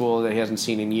high school that he hasn't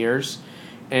seen in years,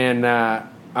 and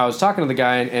I was talking to the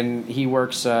guy, and he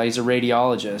works, he's a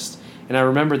radiologist. And I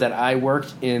remember that I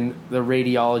worked in the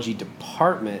radiology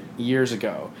department years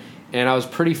ago. And I was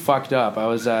pretty fucked up. I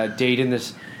was dating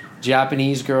this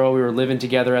Japanese girl. We were living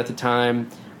together at the time.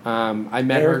 I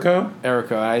met Erica?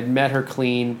 Erica. I had met her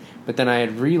clean, but then I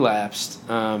had relapsed,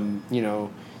 you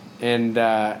know. And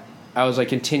I was like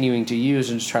continuing to use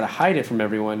and just try to hide it from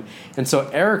everyone. And so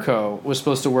Erica was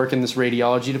supposed to work in this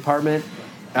radiology department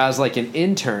as like an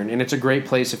intern, and it's a great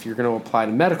place if you're going to apply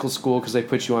to medical school because they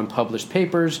put you on published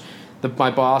papers. My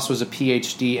boss was a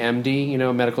PhD, MD, you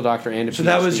know, medical doctor and a PhD. So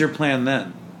that was your plan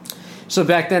then? So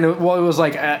back then, it was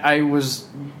like I was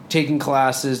taking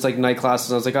classes, like night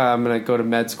classes. I was like, oh, I'm going to go to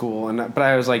med school, but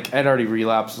I was like, I'd already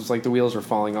relapsed. It was like the wheels were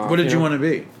falling off. What did you want to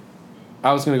be?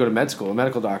 I was going to go to med school, a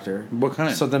medical doctor. What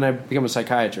kind? So then I became a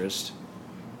psychiatrist.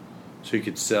 So you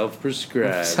could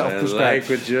self-prescribe. Self-prescribe. I like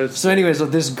what you So anyways, so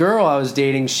this girl I was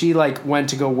dating, she like went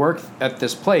to go work at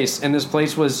this place, and this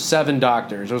place was 7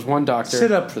 doctors. There was one doctor.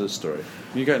 Sit up for the story.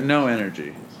 You got no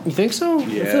energy. You think so?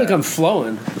 Yeah. I feel like I'm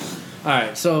flowing. All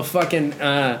right, so fucking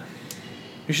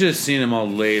you should have seen them all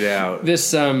laid out.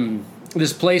 This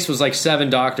place was like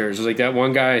 7 doctors. It was like that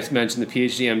one guy I mentioned, the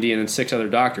PhD, MD, and then 6 other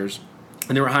doctors,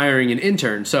 and they were hiring an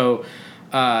intern. So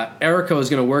Erica was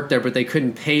going to work there, but they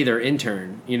couldn't pay their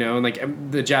intern, you know, and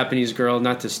like the Japanese girl,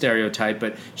 not to stereotype,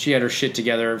 but she had her shit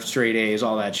together, straight A's,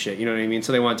 all that shit, you know what I mean?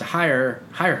 So they wanted to hire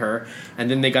her, and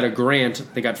then they got a grant,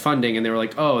 they got funding, and they were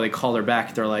like, oh, they called her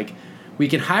back, they're like, we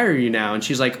can hire you now, and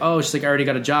she's like, I already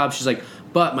got a job. She's like,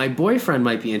 but my boyfriend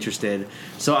might be interested.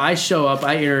 So I show up,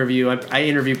 I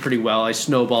interview pretty well, I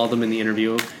snowballed them in the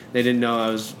interview. They didn't know I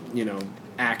was, you know,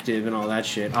 active and all that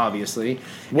shit, obviously.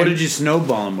 What did you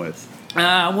snowball them with?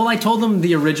 Well, I told them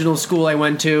the original school I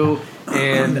went to,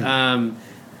 and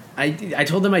I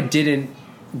told them I didn't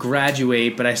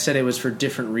graduate, but I said it was for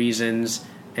different reasons,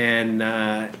 and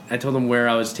I told them where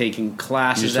I was taking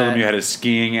classes. You just told them you had a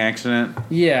skiing accident?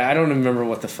 Yeah, I don't remember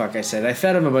what the fuck I said. I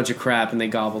fed them a bunch of crap, and they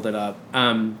gobbled it up.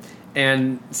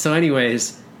 And so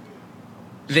anyways,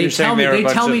 they tell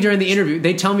me during the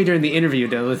interview,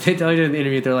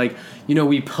 they're like, you know,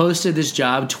 we posted this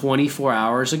job 24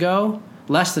 hours ago.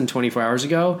 Less than 24 hours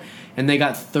ago, and they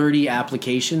got 30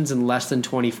 applications in less than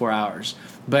 24 hours.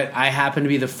 But I happened to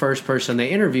be the first person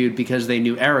they interviewed because they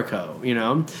knew Erica, you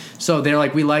know? So they're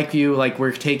like, we like you, like,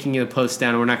 we're taking the post down,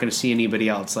 and we're not going to see anybody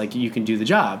else. Like, you can do the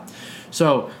job.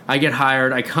 So I get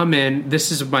hired, I come in,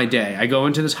 this is my day. I go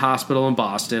into this hospital in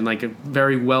Boston, like a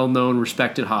very well-known,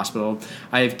 respected hospital.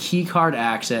 I have key card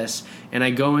access, and I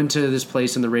go into this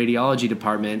place in the radiology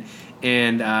department,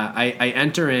 and I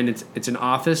enter in. It's an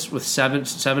office with seven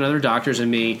other doctors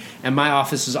and me, and my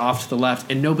office is off to the left,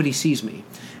 and nobody sees me.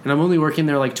 And I'm only working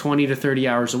there like 20 to 30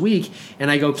 hours a week,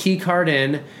 and I go key card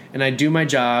in, and I do my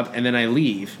job, and then I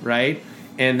leave, right?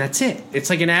 And that's it. It's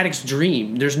like an addict's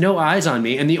dream. There's no eyes on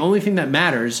me, and the only thing that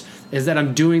matters is that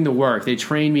I'm doing the work. They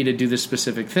train me to do this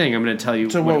specific thing. I'm going to tell you.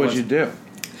 So what would you do?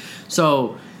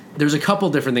 So there's a couple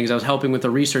different things. I was helping with a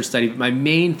research study, but my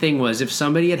main thing was if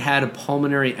somebody had a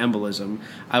pulmonary embolism,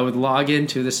 I would log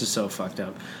into, this is so fucked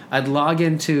up, I'd log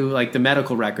into like the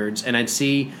medical records, and I'd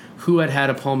see who had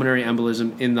a pulmonary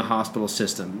embolism in the hospital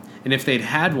system. And if they'd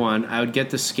had one, I would get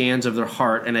the scans of their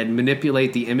heart and I'd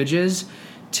manipulate the images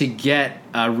to get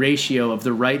a ratio of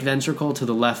the right ventricle to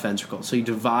the left ventricle. So you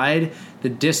divide the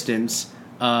distance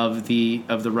of the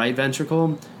right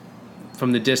ventricle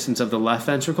from the distance of the left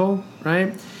ventricle,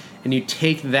 right? And you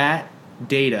take that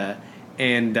data,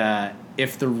 and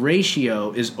if the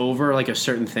ratio is over like a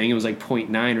certain thing, it was like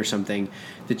 0.9 or something,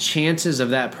 the chances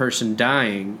of that person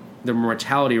dying, the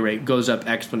mortality rate goes up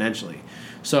exponentially.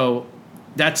 So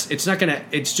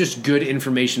it's just good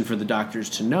information for the doctors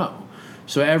to know.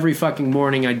 So every fucking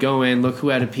morning I'd go in, look who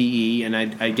had a PE, and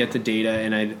I'd get the data,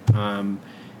 and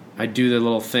I'd do the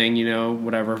little thing,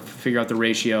 whatever, figure out the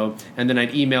ratio, and then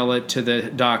I'd email it to the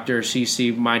doctor,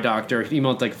 CC my doctor,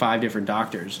 email it to like 5 different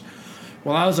doctors.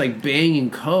 Well, I was like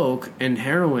banging coke and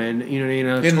heroin,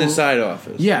 in the side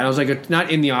office. Yeah, and I was like,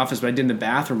 not in the office, but I did in the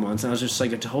bathroom once, and I was just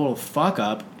like a total fuck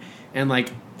up, and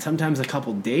like sometimes a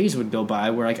couple days would go by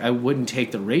where like I wouldn't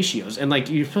take the ratios, and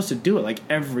like you're supposed to do it like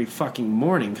every fucking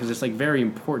morning because it's like very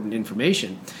important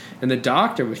information, and the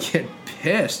doctor would get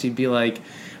pissed. He'd be like,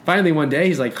 finally one day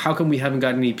he's like, how come we haven't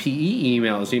gotten any PE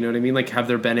emails? You know what I mean? Like, have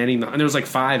there been any? And there was like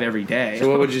 5 every day. So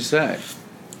what would you say?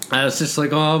 I was just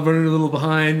like, I'm running a little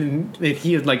behind, and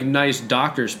he had like nice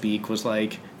doctor speak, was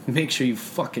like, make sure you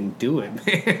fucking do it,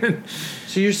 man.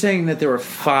 So you're saying that there were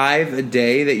 5 a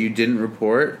day that you didn't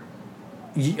report?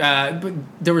 But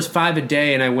there was 5 a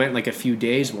day, and I went like a few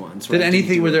days once. Were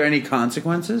there any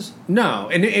consequences? No,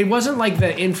 and it wasn't like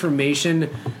the information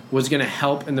was going to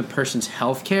help in the person's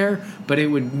health care, but it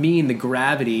would mean the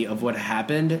gravity of what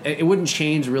happened. It wouldn't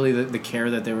change really the care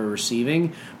that they were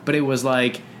receiving, but it was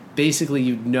like basically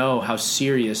you'd know how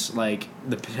serious like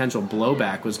the potential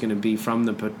blowback was going to be from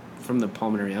the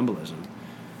pulmonary embolism.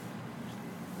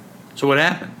 So what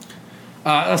happened?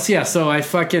 So I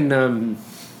fucking.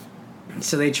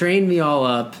 So they trained me all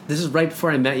up. This is right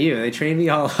before I met you. They trained me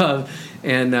all up,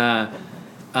 and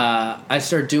I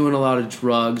started doing a lot of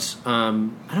drugs.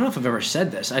 I don't know if I've ever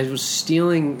said this. I was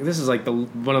stealing. This is like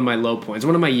one of my low points.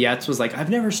 One of my yets was like, I've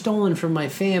never stolen from my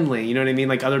family. You know what I mean?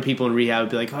 Like other people in rehab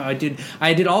would be like, oh,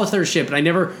 I did all this other shit, but I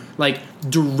never like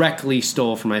directly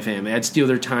stole from my family. I'd steal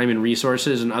their time and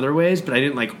resources in other ways, but I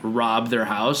didn't like rob their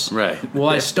house. Right. Well,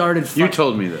 I started. You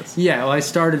told me this. Yeah. Well, I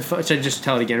started. Should I just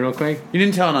tell it again real quick? You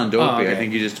didn't tell it on Dopey. Oh, okay. I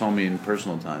think you just told me in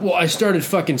personal time. Well, I started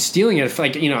fucking stealing it.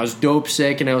 Like, I was dope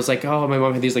sick, and I was like, oh, my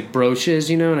mom had these like brooches,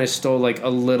 and I stole like a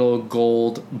little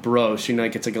gold brooch.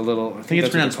 Like it's like a little. I think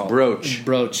it's pronounced brooch.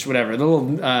 Brooch, whatever. The little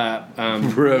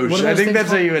brooch. I think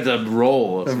that's how you. It's a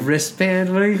roll. A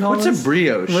wristband. What do you call What's those? A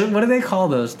brioche? What do they call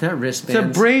those? Not wristbands.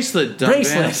 It's a bracelet.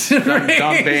 Bracelet. Dumb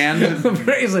band.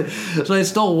 Bracelet. So I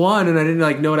stole one, and I didn't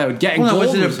like know what I would get. Well,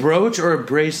 was it a brooch or a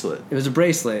bracelet? It was a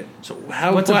bracelet. So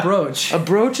what's a brooch? A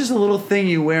brooch is a little thing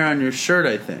you wear on your shirt,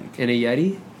 I think. And a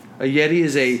Yeti? A Yeti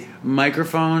is a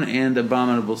microphone and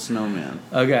abominable snowman.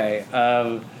 Okay.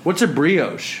 What's a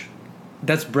brioche?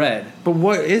 That's bread. But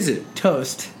what is it?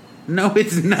 Toast. No,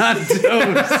 it's not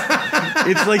toast.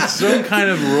 It's like some kind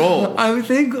of roll. I would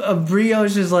think a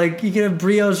brioche is like, you get a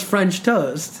brioche French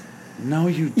toast. No,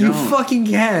 you don't. You fucking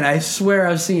can. I swear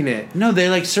I've seen it. No, they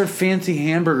like serve fancy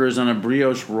hamburgers on a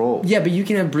brioche roll. Yeah, but you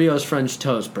can have brioche French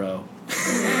toast, bro.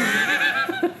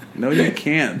 No, you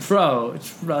can't. Bro,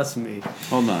 trust me.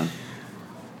 Hold on.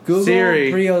 Google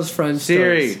Siri, brioche French toast.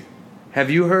 Siri, have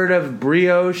you heard of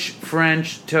brioche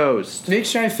French toast? Make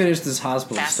sure I finish this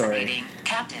hospital Fascinating, story.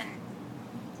 Captain.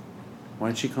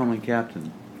 Why'd she call me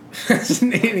Captain?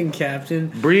 Fascinating, Captain.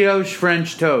 Brioche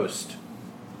French toast.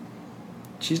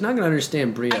 She's not going to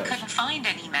understand brioche. I couldn't find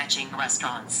any matching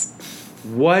restaurants.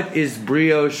 What is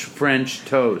brioche French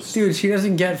toast? Dude, she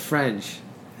doesn't get French.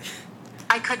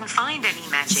 I couldn't find any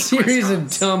matching Siri's a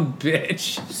restaurants. dumb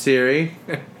bitch. Siri,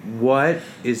 what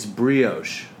is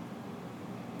brioche?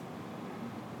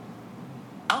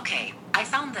 Okay, I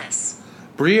found this.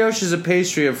 Brioche is a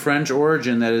pastry of French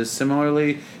origin that is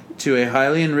similarly to a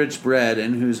highly enriched bread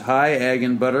and whose high egg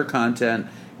and butter content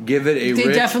give it a They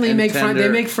rich definitely and make tender... They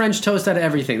make French toast out of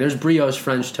everything. There's brioche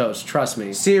French toast. Trust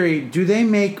me. Siri, do they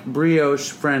make brioche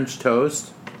French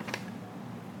toast?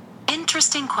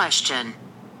 Interesting question.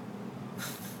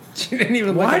 She didn't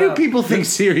even look Why it do up. people think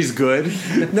Siri's good?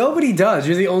 Nobody does.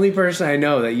 You're the only person I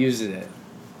know that uses it.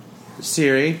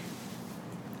 Siri,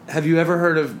 have you ever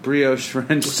heard of brioche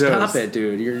French toast? Stop it,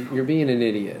 dude. You're being an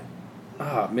idiot.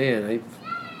 Oh man,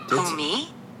 Who, me?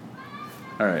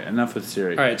 All right, enough with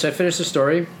Siri. All right, so I finished the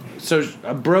story. So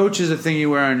a brooch is a thing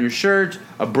you wear on your shirt.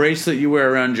 A bracelet you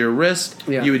wear around your wrist.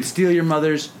 Yeah. You would steal your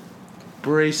mother's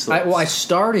bracelets? I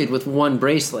started with one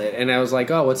bracelet, and I was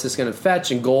like, "Oh, what's this going to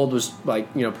fetch?" And gold was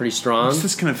like, pretty strong. What's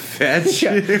this gonna fetch?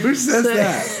 Yeah. Who says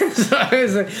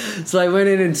that? So I went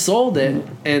in and sold it,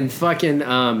 and fucking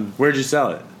Where'd you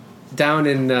sell it? down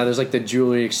in there's like the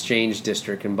jewelry exchange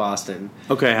district in Boston.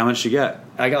 Okay, how much did you get?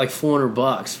 I got like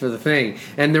 $400 for the thing,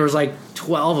 and there was like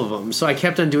 12 of them. So I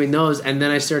kept on doing those, and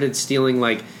then I started stealing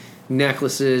like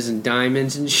necklaces and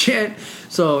diamonds and shit.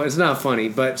 So it's not funny,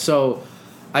 but so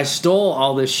I stole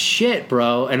all this shit,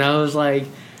 bro, and I was like,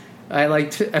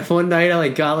 one night I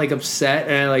like got like upset,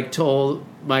 and I like told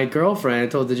my girlfriend, I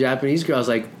told the Japanese girl, I was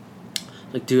like,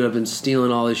 dude, I've been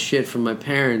stealing all this shit from my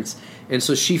parents. And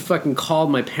so she fucking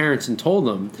called my parents and told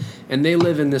them. And they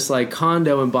live in this like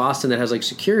condo in Boston that has like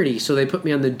security. So they put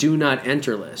me on the do not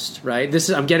enter list, right?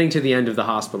 I'm getting to the end of the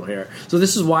hospital here. So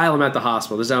this is while I'm at the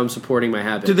hospital. This is how I'm supporting my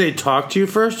habit. Did they talk to you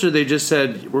first, or they just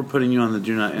said, we're putting you on the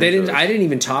do not enter list? I didn't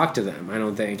even talk to them, I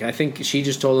don't think. I think she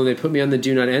just told them they put me on the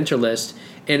do not enter list.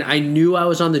 And I knew I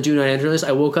was on the do not enter list.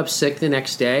 I woke up sick the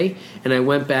next day, and I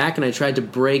went back and I tried to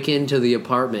break into the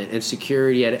apartment, and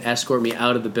security had to escort me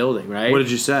out of the building, right? What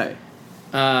did you say?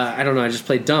 I don't know. I just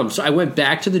played dumb. So I went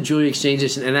back to the jewelry exchange,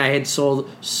 and I had sold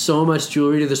so much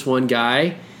jewelry to this one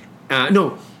guy.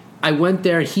 I went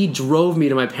there, and he drove me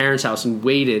to my parents' house and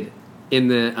waited in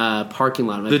the parking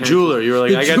lot. The jeweler. You were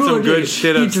like, I got some good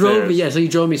shit upstairs. He drove me. Yeah, so he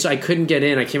drove me. So I couldn't get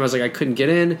in. I was like, I couldn't get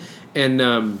in.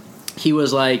 And he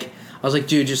was like, I was like,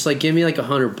 dude, just like give me like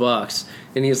 $100.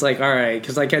 And he was like, all right,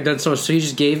 because like I'd done so much. So he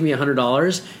just gave me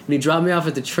 $100, and he dropped me off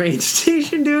at the train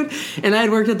station, dude. And I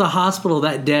had worked at the hospital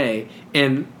that day,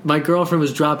 and my girlfriend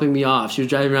was dropping me off. She was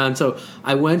driving around. So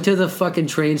I went to the fucking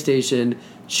train station,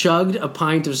 chugged a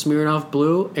pint of Smirnoff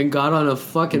Blue, and got on a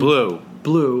fucking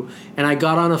Blue. And I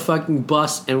got on a fucking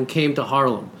bus and came to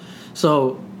Harlem.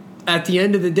 So at the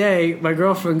end of the day, my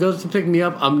girlfriend goes to pick me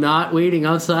up. I'm not waiting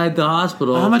outside the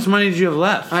hospital. How much money did you have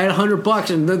left? I had $100,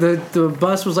 and the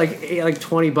bus was like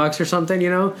 $20 or something,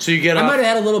 So you get off. I might have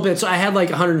had a little bit, so I had like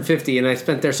 $150, and I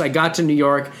spent there. So I got to New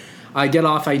York. I get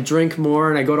off. I drink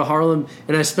more, and I go to Harlem,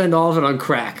 and I spend all of it on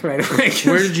crack. Right?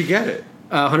 Where did you get it?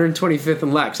 125th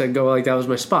and Lex. I'd go like that was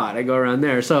my spot. I go around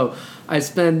there. So I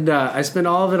spend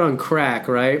all of it on crack,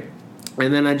 right?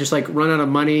 And then I just like run out of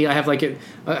money. I have like a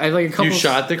couple. You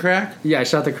shot the crack? Yeah, I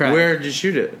shot the crack. Where did you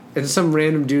shoot it? In some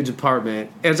random dude's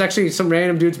apartment. It was actually some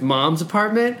random dude's mom's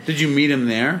apartment. Did you meet him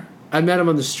there? I met him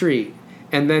on the street,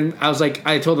 and then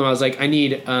I told him I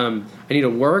need a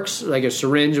works, like a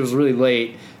syringe. It was really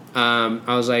late. I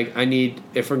was like,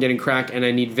 if we're getting crack, and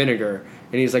I need vinegar.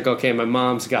 And he's like, okay, my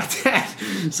mom's got that.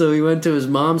 So we went to his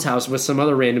mom's house with some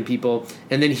other random people,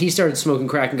 and then he started smoking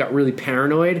crack and got really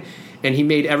paranoid. And he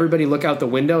made everybody look out the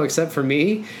window except for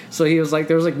me. So he was like,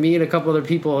 there was like me and a couple other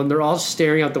people, and they're all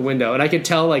staring out the window. And I could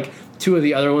tell like two of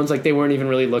the other ones, like they weren't even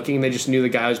really looking. They just knew the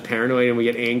guy was paranoid and would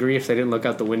get angry if they didn't look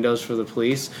out the windows for the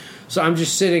police. So I'm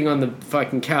just sitting on the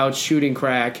fucking couch shooting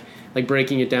crack, like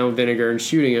breaking it down with vinegar and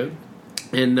shooting it.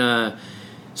 And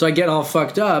so I get all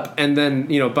fucked up. And then,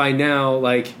 by now,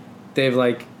 like they've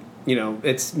like,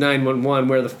 it's 911.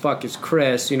 Where the fuck is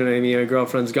Chris? You know what I mean? My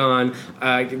girlfriend's gone.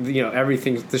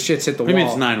 Everything. The shit's hit the wall. What do you mean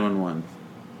it's 911?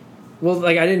 Well,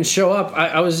 like I didn't show up.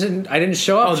 I didn't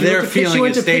show up. Oh, they're feeling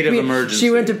a state of emergency. She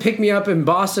went to pick me up in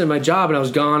Boston at my job, and I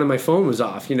was gone, and my phone was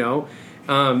off. And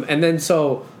then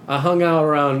so I hung out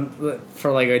around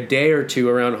for like a day or two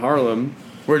around Harlem.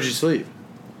 Where'd you sleep?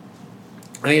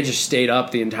 I think I just stayed up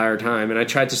the entire time, and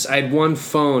I had one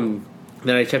phone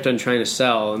that I kept on trying to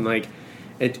sell, and like.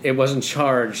 It wasn't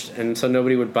charged, and so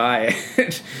nobody would buy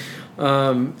it.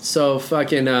 So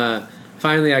fucking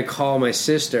finally I call my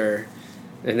sister,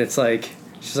 and it's like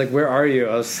she's like, where are you?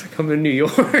 I was like, I'm in New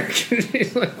York.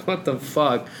 She's like, what the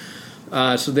fuck?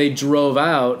 So they drove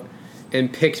out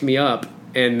and picked me up,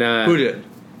 and who did?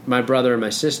 My brother and my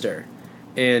sister.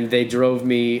 And they drove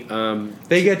me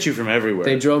they get you from everywhere.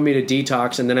 They drove me to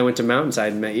Detox, and then I went to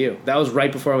Mountainside and met you. That was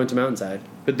right before I went to Mountainside.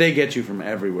 But they get you from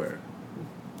everywhere.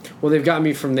 Well, they've got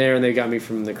me from there, and they got me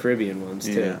from the Caribbean ones,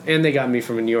 too. Yeah. And they got me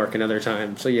from New York another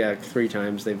time. So, yeah, 3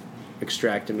 times they've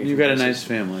extracted me. You've got a nice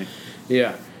family.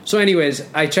 Yeah. So, anyways,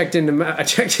 I checked into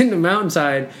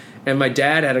Mountainside, and my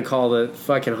dad had to call the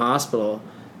fucking hospital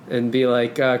and be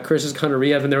like, Chris is going to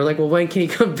rehab. And they were like, well, when can he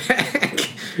come back?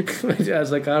 My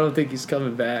dad's like, I don't think he's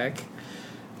coming back.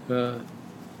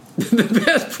 The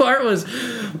best part was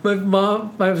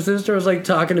my sister was like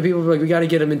talking to people like, we got to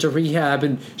get him into rehab,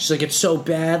 and she's like, it's so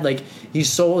bad, like he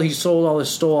stole all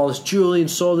this jewelry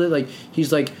and sold it, like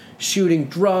he's like shooting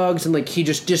drugs, and like he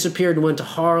just disappeared and went to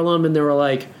Harlem. And they were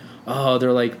like,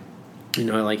 like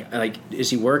is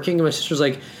he working? And my sister's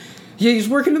like, yeah, he's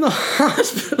working in the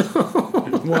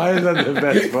hospital. Why is that the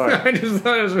best part? I just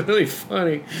thought it was really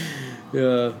funny.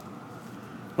 Yeah.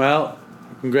 Well,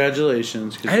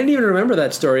 congratulations. 'Cause I didn't even remember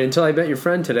that story until I met your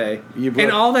friend today.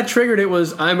 And all that triggered it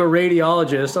was, I'm a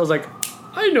radiologist. I was like,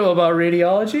 I know about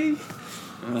radiology.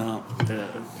 Well,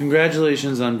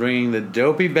 congratulations on bringing the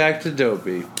dopey back to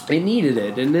dopey. It needed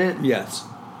it, didn't it? Yes.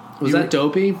 Was that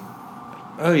dopey?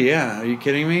 Oh, yeah. Are you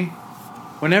kidding me?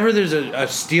 Whenever there's a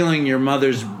stealing your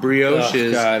mother's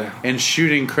brioches and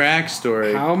shooting crack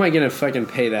story. How am I going to fucking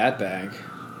pay that back?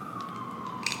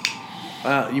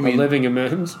 You mean a living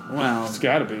amends? Well, it's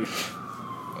got to be.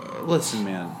 Listen,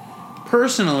 man.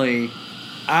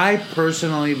 I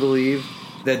personally believe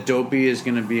that Dopey is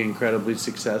going to be incredibly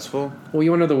successful. Well,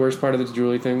 you want to know the worst part of this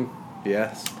Julie thing?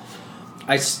 Yes.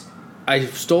 I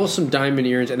stole some diamond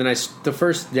earrings, and then the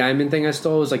first diamond thing I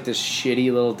stole was like this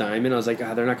shitty little diamond. I was like,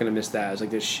 they're not going to miss that. It was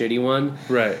like this shitty one.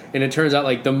 Right. And it turns out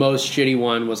like the most shitty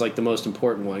one was like the most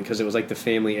important one because it was like the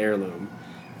family heirloom.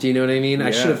 Do you know what I mean? Yes.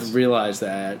 I should have realized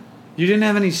that. You didn't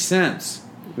have any sense.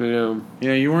 Yeah.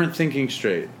 Yeah, you weren't thinking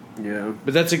straight. Yeah.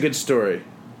 But that's a good story.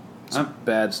 It's a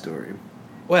bad story.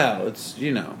 Well, it's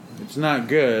not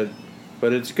good,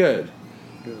 but it's good.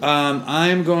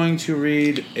 I'm going to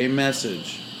read a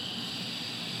message.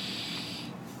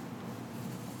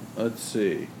 Let's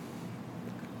see.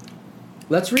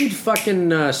 Let's read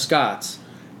fucking Scott's.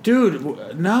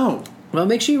 Dude, no. Well,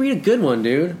 make sure you read a good one,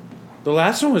 dude. The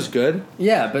last one was good.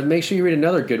 Yeah, but make sure you read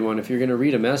another good one if you're going to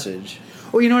read a message.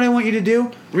 Oh, you know what I want you to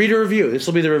do? Read a review. This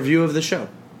will be the review of the show.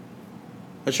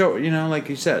 A show, like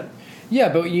you said. Yeah,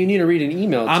 but you need to read an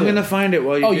email, too. I'm going to find it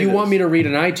while you do you this. want me to read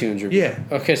an iTunes review? Yeah.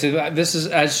 Okay, so this is,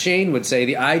 as Shane would say,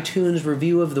 the iTunes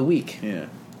review of the week. Yeah.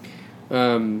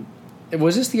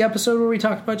 Was this the episode where we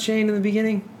talked about Shane in the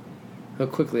beginning? How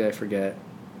quickly I forget.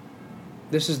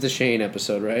 This is the Shane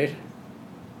episode, right?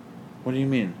 What do you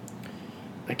mean?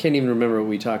 I can't even remember what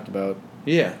we talked about.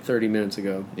 Yeah. 30 minutes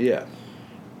ago. Yeah.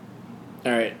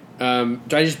 All right.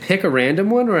 Do I just pick a random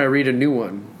one or I read a new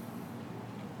one?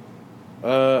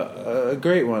 A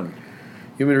great one.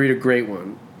 You want me to read a great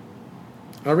one?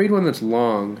 I'll read one that's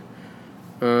long.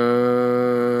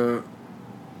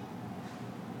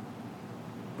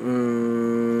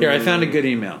 Here, I found a good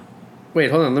email. Wait,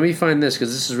 hold on. Let me find this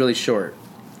because this is really short.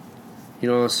 You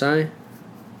know what I'm saying?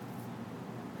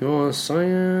 You know what I'm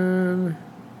saying?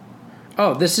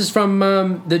 Oh, this is from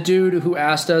the dude who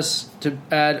asked us to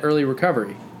add early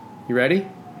recovery. You ready?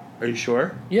 Are you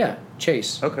sure? Yeah,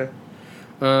 Chase. Okay.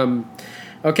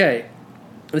 Okay.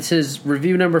 This is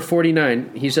review number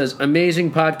 49. He says,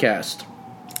 amazing podcast.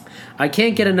 I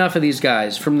can't get enough of these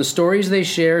guys. From the stories they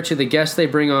share to the guests they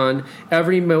bring on,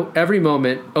 every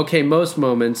moment, okay, most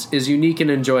moments, is unique and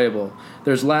enjoyable.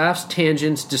 There's laughs,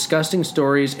 tangents, disgusting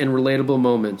stories, and relatable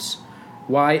moments.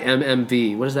 Why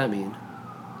MMV? What does that mean?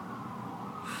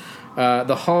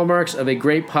 The hallmarks of a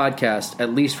great podcast,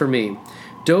 at least for me.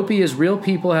 Dopey is real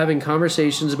people having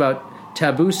conversations about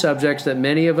taboo subjects that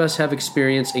many of us have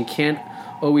experienced and can't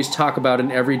always talk about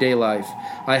in everyday life.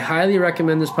 I highly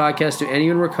recommend this podcast to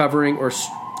anyone recovering or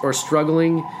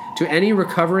struggling, to any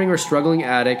recovering or struggling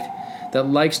addict that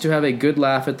likes to have a good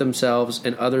laugh at themselves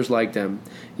and others like them.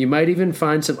 You might even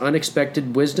find some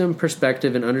unexpected wisdom,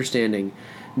 perspective, and understanding.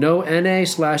 No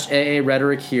NA/AA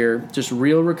rhetoric here, just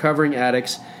real recovering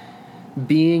addicts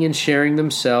being and sharing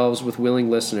themselves with willing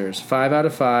listeners. 5 out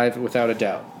of 5, without a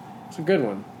doubt. It's a good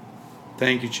one.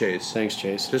 Thank you, Chase. Thanks,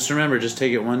 Chase. Just remember, just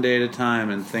take it one day at a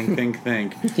time and think.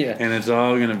 Yeah. And it's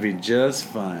all going to be just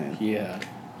fine. Yeah.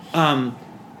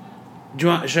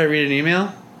 Should I read an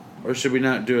email? Or should we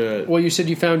not do it? Well, you said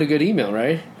you found a good email,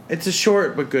 right? It's a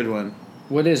short but good one.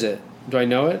 What is it? Do I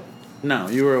know it? No,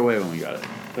 you were away when we got it.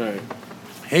 All right.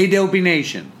 Hey, Dopey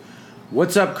Nation.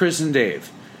 What's up, Chris and Dave?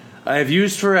 I have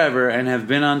used forever and have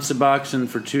been on Suboxone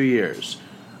for 2 years.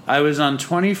 I was on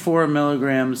 24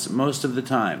 milligrams most of the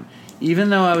time.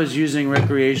 Even though I was using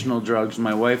recreational drugs,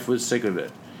 my wife was sick of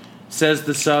it. Says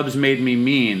the subs made me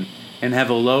mean and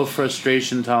have a low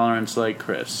frustration tolerance like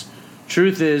Chris.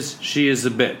 Truth is, she is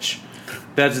a bitch.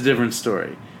 That's a different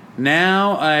story.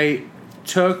 Now I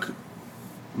took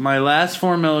my last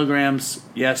 4 milligrams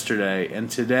yesterday,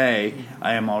 and today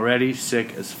I am already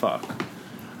sick as fuck.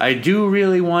 I do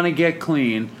really want to get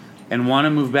clean and want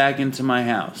to move back into my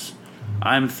house.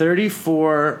 I'm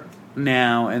 34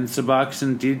 now, and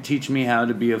Suboxone did teach me how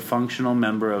to be a functional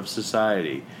member of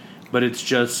society, but it's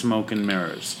just smoke and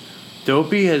mirrors.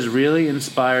 Dopey has really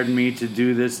inspired me to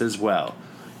do this as well.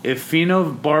 If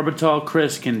phenobarbital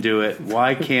Chris can do it,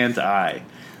 why can't I?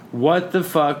 What the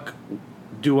fuck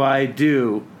do I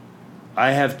do?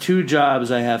 I have 2 jobs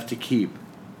I have to keep.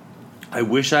 I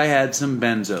wish I had some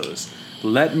benzos.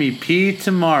 Let me pee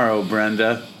tomorrow,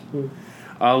 Brenda.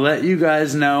 I'll let you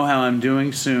guys know how I'm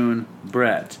doing soon,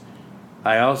 Brett.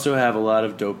 I also have a lot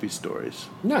of dopey stories.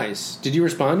 Nice. Did you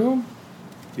respond to him?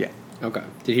 Yeah. Okay.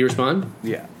 Did he respond?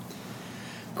 Yeah.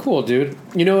 Cool, dude.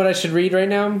 You know what I should read right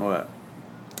now? What?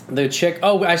 The chick.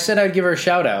 Oh, I said I'd give her a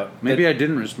shout out. Maybe I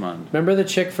didn't respond. Remember the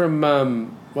chick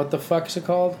from what the fuck's it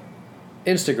called?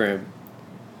 Instagram.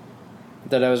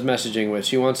 That I was messaging with.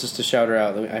 She wants us to shout her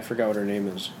out. I forgot what her name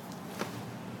is.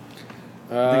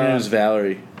 I think her name is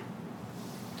Valerie.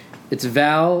 It's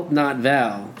Val, not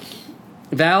Val.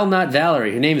 Val, not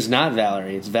Valerie. Her name is not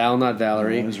Valerie. It's Val, not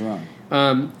Valerie. I was wrong.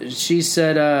 She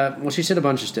said, she said a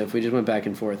bunch of stuff. We just went back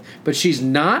and forth. But she's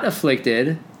not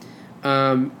afflicted,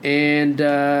 and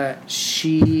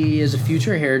she is a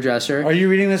future hairdresser. Are you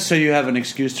reading this so you have an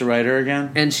excuse to write her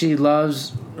again? And she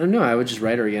loves... No, I would just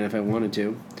write her again if I wanted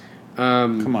to.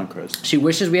 Come on, Chris. She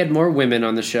wishes we had more women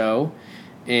on the show.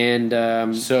 And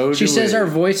So she do says we. our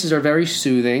voices are very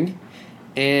soothing,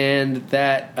 and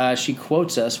that she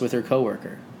quotes us with her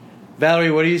coworker.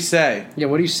 Valerie, what do you say? Yeah,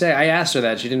 what do you say? I asked her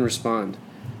that. She didn't respond.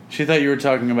 She thought you were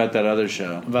talking about that other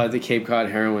show. About the Cape Cod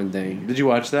heroin thing. Did you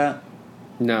watch that?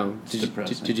 No.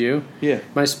 Depressing. Did you? Yeah.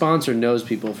 My sponsor knows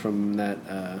people from that.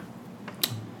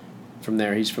 From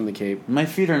there, he's from the Cape. My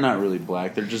feet are not really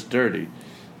black; they're just dirty.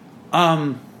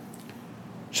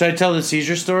 Should I tell the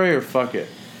seizure story or fuck it?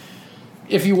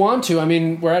 If you want to, I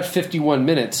mean, we're at 51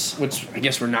 minutes, which I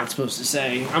guess we're not supposed to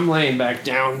say. I'm laying back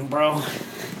down, bro.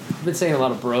 I've been saying a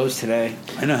lot of bros today.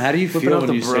 I know. How do you Flipping feel out when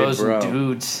the you bros say bro? and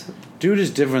dudes. Dude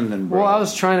is different than bro. Well, I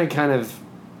was trying to kind of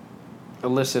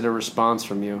elicit a response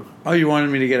from you. Oh, you wanted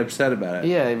me to get upset about it?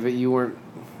 Yeah, but you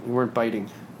weren't biting.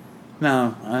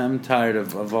 No, I'm tired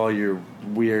of all your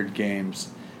weird games.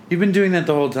 You've been doing that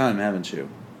the whole time, haven't you?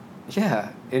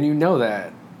 Yeah, and you know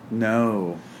that.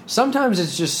 No. Sometimes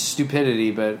it's just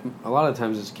stupidity, but a lot of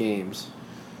times it's games.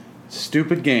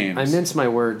 Stupid games. I mince my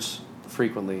words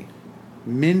frequently.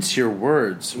 Mince your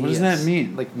words? What does Yes. that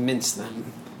mean? Like mince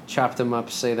them. Chop them up,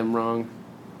 say them wrong.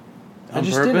 I On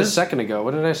just did a purpose? second ago.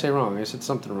 What did I say wrong? I said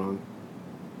something wrong.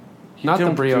 You Not the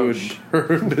don't brioche. do it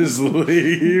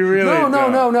purposely. You really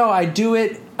No. I do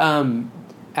it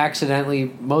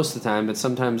accidentally most of the time, but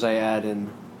sometimes I add in.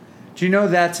 Do you know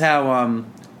that's how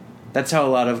a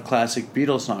lot of classic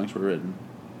Beatles songs were written?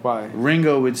 Why?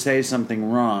 Ringo would say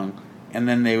something wrong, and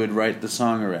then they would write the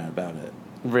song around about it.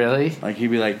 Really? Like they'd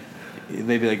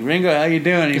be like, Ringo, how you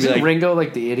doing? And he'd be Isn't like, Ringo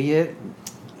like the idiot?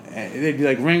 they'd be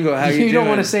like, Ringo, how you doing? You don't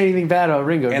want to say anything bad about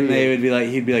Ringo, And do they you? would be like,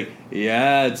 he'd be like,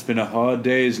 yeah, it's been a hard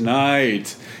day's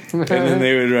night. And then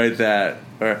they would write that.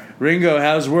 Or, Ringo,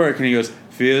 how's work? And he goes,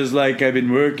 feels like I've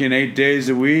been working 8 days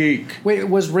a week. Wait,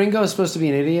 was Ringo supposed to be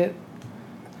an idiot?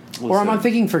 Or am I Listen,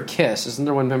 thinking for Kiss? Isn't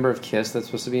there one member of Kiss that's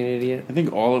supposed to be an idiot? I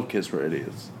think all of Kiss were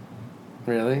idiots.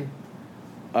 Really?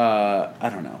 I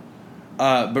don't know.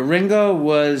 But Ringo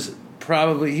was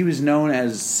probably, he was known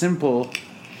as simple.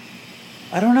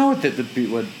 I don't know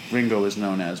what Ringo was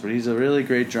known as, but he's a really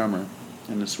great drummer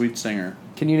and a sweet singer.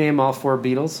 Can you name all 4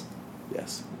 Beatles?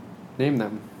 Yes. Name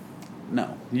them.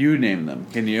 No. You name them.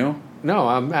 Can you? No,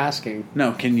 I'm asking.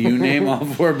 No. Can you name all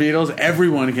 4 Beatles?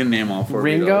 Everyone can name all 4 Beatles.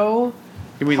 Ringo,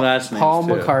 Give me last names, Paul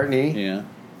too. McCartney, Yeah.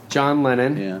 John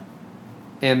Lennon, Yeah.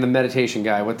 and the meditation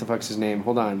guy. What the fuck's his name?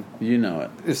 Hold on. You know it.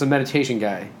 It's the meditation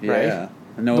guy, right? Yeah.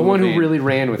 Noah The one who Levine. really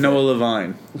ran with Noah it.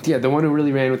 Levine. Yeah, the one who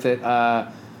really ran with it.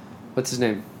 What's his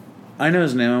name? I know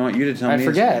his name. I want you to tell me I his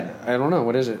forget. name. I don't know.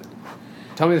 What is it?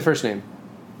 Tell me the first name.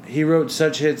 He wrote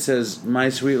such hits as "My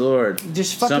Sweet Lord."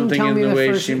 Just fucking Something tell in me the the way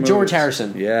first she name. moves. George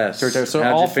Harrison. Yes. George Harrison. So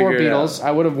How'd all you 4 figure it Beatles. out?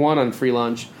 I would have won on free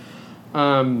lunch.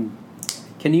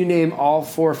 Can you name all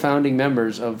 4 founding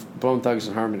members of Bone Thugs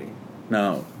and Harmony?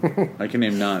 No, I can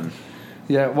name none.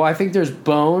 Yeah, well, I think there's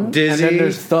Bone, Dizzy, and then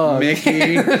there's Thug.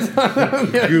 Mickey,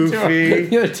 Goofy,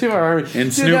 The other 2 are Harmony. and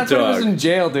Dude, Snoop that's when I was Dogg. in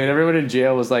jail, dude. Everyone in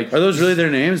jail was like, Are those really their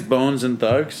names? Bones and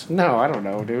Thugs? no, I don't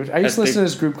know, dude. I used to At listen the- to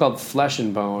this group called Flesh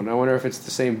and Bone. I wonder if it's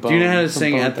the same Bone. Do you know how to from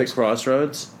sing Bone "At the Thugs.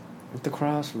 Crossroads"? At the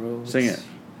Crossroads. Sing it.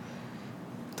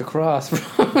 The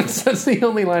Crossroads. That's the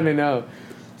only line I know.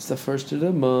 It's the first of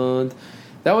the month.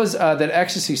 That was that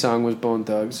Ecstasy song was Bone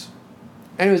Thugs.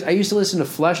 Anyways, I used to listen to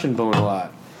Flesh and Bone a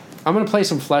lot. I'm gonna play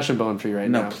some Flesh and Bone for you right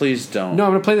No, now. please don't. No,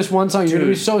 I'm gonna play this one song. You're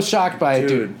gonna be Dude. so shocked by it,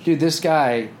 dude. Dude. Dude, this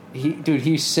guy,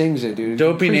 he sings it, dude. He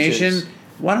Dopey preaches. Nation,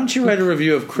 why don't you write a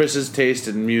review of Chris's taste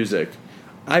in music?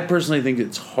 I personally think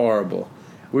it's horrible.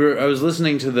 I was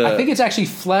listening to the. I think it's actually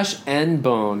Flesh and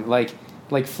Bone, like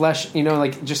flesh. You know,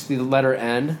 like just the letter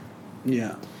N.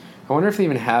 Yeah. I wonder if they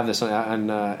even have this on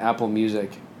Apple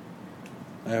Music.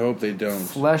 I hope they don't.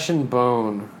 Flesh and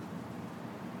Bone.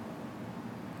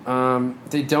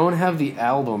 They don't have the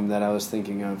album that I was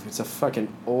thinking of. It's a fucking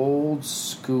old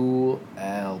school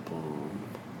album.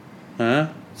 Huh?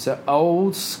 It's an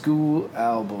old school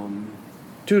album.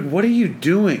 Dude, what are you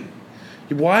doing?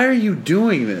 Why are you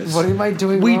doing this? What am I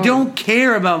doing We wrong? don't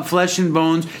care about Flesh and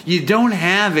Bones. You don't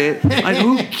have it. Like,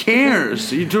 who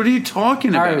cares? What are you talking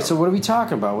about? All right, so what are we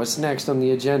talking about? What's next on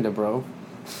the agenda, bro?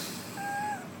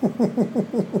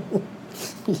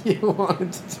 You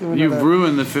wanted to do You've another...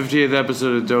 ruined the 50th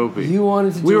episode of Dopey. You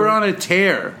wanted to do... We were on a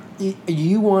tear.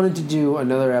 You wanted to do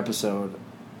another episode,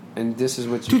 and this is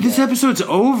what you Dude, this get. episode's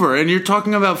over, and you're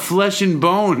talking about Flesh and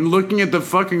Bone looking at the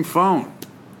fucking phone.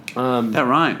 That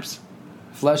rhymes.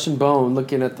 Flesh and Bone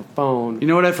looking at the phone. You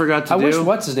know what I forgot to I do? wish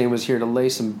what's-his-name was here to lay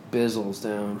some bizzles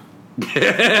down.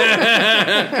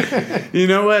 You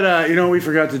know what we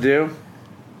forgot to do?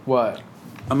 What?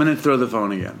 I'm going to throw the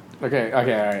phone again. Okay, all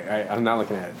right. I'm not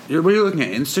looking at it. What are you looking at?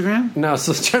 Instagram? No,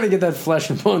 so trying to get that Flesh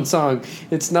and Bone song.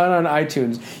 It's not on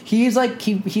iTunes. He's like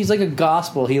a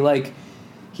gospel. He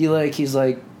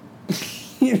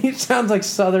sounds like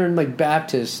Southern like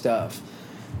Baptist stuff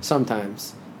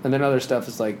sometimes, and then other stuff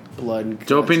is like blood and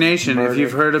Dopey Nation, murder. if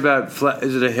you've heard about...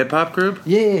 is it a hip-hop group?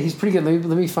 Yeah, he's pretty good.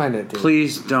 Let me find it, dude.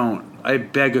 Please don't. I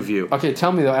beg of you. Okay,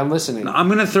 tell me though. I'm listening. I'm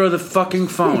going to throw the fucking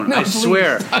phone. No, I please.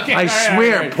 swear. Okay, I all right,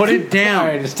 swear. all right. Put it down. All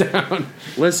right, it's down.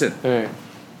 Listen. All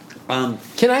right.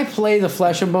 Can I play the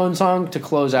Flesh and Bone song to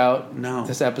close out No.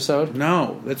 this episode?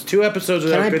 No. That's 2 episodes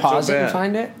Can without I good pause so it bad. and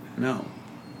find it? No.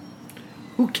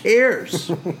 Who cares?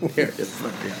 Here,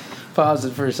 Pause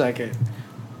it for a second.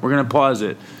 we're going to pause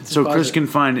it so pause Chris it. can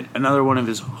find another one of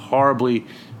his horribly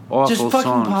awful Just fucking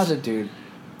songs. pause it, dude.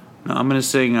 No, I'm going to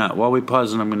sing, while we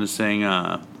pause it, I'm going to sing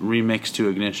Remix to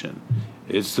Ignition.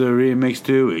 It's the remix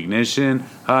to Ignition,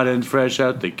 hot and fresh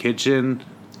out the kitchen.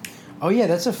 Oh yeah,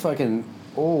 that's a fucking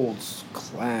old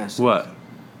classic. What?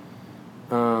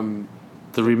 The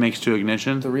The remix to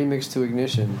Ignition? remix to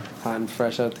Ignition, hot and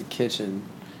fresh out the kitchen,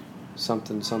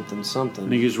 something.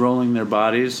 Niggas rolling their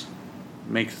bodies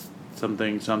makes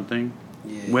something.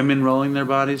 Yeah. Women rolling their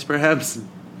bodies, perhaps?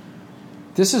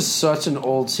 This is such an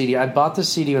old CD. I bought this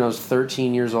CD when I was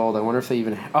 13 years old. I wonder if they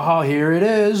even... Oh, here it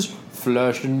is.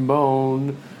 Flesh and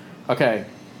Bone. Okay.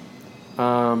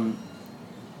 I'm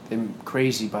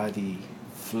crazy by the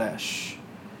flesh.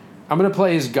 I'm going to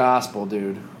play his gospel,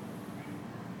 dude.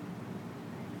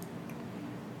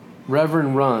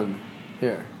 Reverend Run.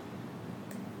 Here.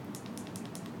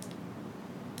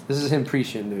 This is him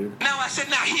preaching, dude. Now I said,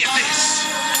 now hear this.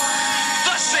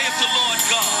 Thus saith the Lord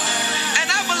God. And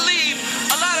I believe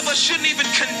a lot of us shouldn't even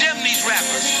condemn these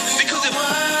rappers. Because if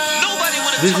nobody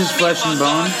would have This is Flesh and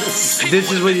Bone? This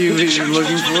is what you're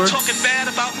looking for? talking bad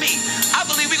about me. I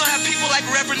believe we're going to have people like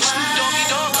Reverend Snoop Doggy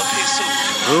Dogg up here soon.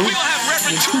 Who? We're going to have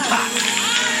Reverend Tupac.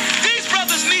 These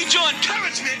brothers need your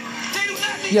encouragement. They do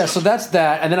not need Yeah, so that's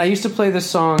that. And then I used to play this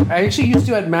song. I actually used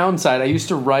to at Mountainside. I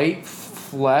used to write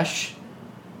flesh.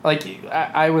 Like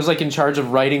I was like in charge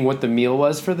of writing what the meal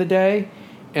was for the day,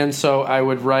 and so I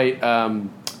would write.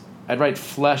 I'd write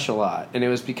flesh a lot, and it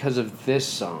was because of this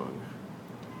song.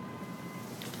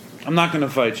 I'm not going to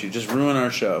fight you. Just ruin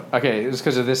our show. Okay, it was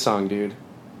because of this song, dude.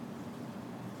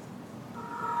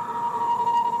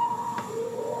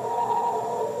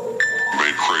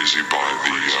 Made crazy by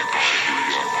the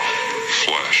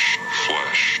flesh.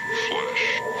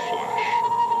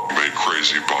 Made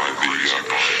crazy by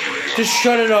the Just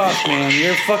shut it off, man.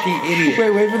 You're a fucking idiot.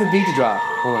 Wait for the beat to drop.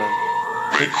 Hold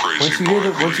on. made crazy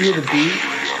Once you hear the beat,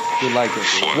 you like it.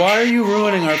 Dude. Why are you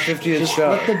ruining our 50th Just show?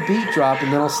 let the beat drop,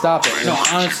 and then I'll stop it. No,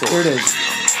 honestly. Here it is.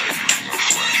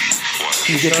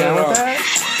 Can you get Shut down it with off. that?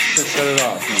 Just shut it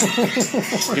off.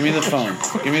 Man. Give me the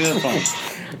phone. Give me the phone.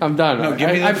 I'm done. No, give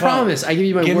me the I phone. promise. I give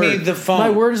you my Give word. me the phone. My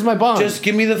word is my bond. Just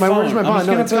give me the my phone. word is my I'm bond. just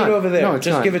No, gonna it's put it gone. over there. No, it's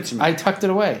Just gone. give it to me. I tucked it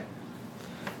away.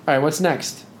 All right, what's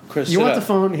next? Chris, You sit want up. the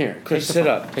phone? Here. Chris, Take the sit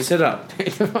phone. up. Take Sit the up. phone.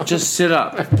 Take the phone. Just sit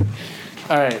up.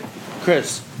 All right.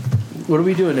 Chris, What are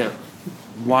we doing now?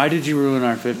 why did you ruin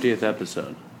our 50th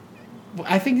episode?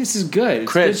 I think this is good.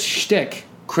 It's Chris. good shtick.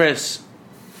 Chris,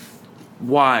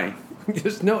 why?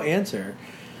 There's no answer.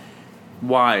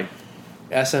 Why?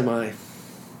 SMI.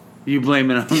 You blame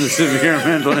it on the severe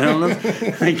mental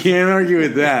illness? I can't argue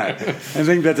with that. I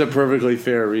think that's a perfectly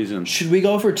fair reason. Should we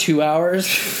go for 2 hours?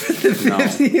 No.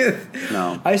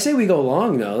 No. I say we go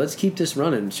long though. Let's keep this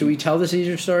running. Should we tell the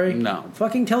Caesar story? No.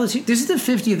 Fucking tell us. This is the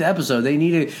 50th episode. They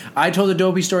need to. I told a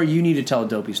dopey story. You need to tell a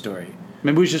dopey story.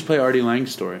 Maybe we should just play Artie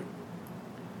Lang's story.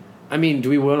 I mean, do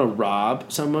we want to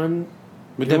rob someone?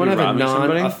 Would Do we that want be to have a robbing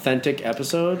somebody? non-authentic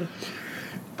episode?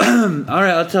 All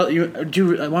right, I'll tell you. Why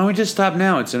don't we just stop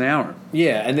now? It's an hour.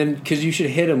 Yeah, and then because you should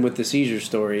hit them with the seizure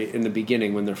story in the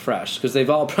beginning when they're fresh, because they've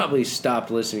all probably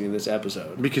stopped listening to this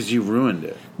episode. Because you ruined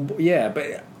it. Yeah,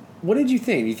 but what did you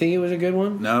think? You think it was a good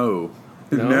one? No,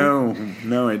 No?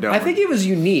 I don't. I think it was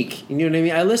unique. You know what I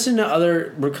mean? I listen to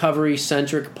other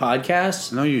recovery-centric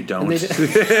podcasts. No, you don't. and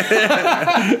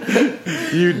they-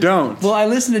 You don't. well, I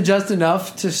listen to just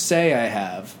enough to say I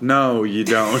have. No, you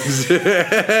don't.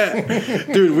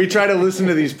 Dude, we try to listen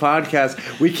to these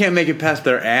podcasts. We can't make it past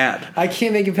their ad. I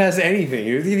can't make it past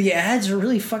anything. The ads are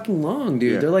really fucking long,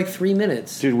 dude. Yeah. They're like 3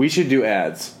 minutes. Dude, we should do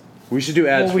ads. We should do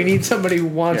ads. Well, we need somebody who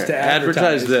wants to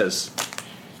advertise this.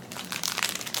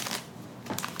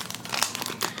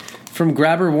 From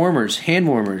Grabber Warmers, hand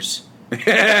warmers.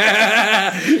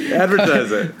 Advertise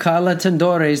it.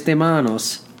 Calentadores de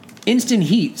manos. Instant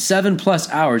heat, 7+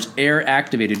 hours, air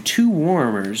activated. 2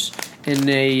 warmers in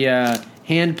a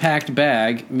hand-packed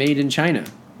bag made in China.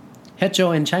 Hecho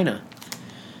in China.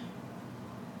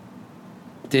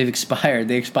 They've expired.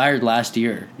 They expired last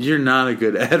year. You're not a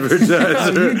good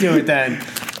advertiser. You do it then.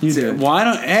 You do it. Why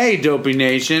don't, hey, Dopey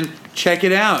Nation, check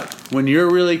it out. When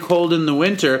you're really cold in the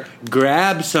winter,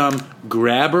 grab some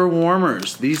Grabber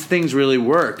warmers. These things really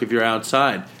work if you're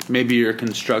outside. Maybe you're a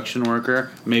construction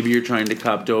worker. Maybe you're trying to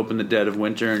cop dope in the dead of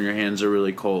winter and your hands are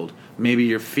really cold. Maybe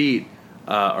your feet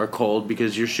are cold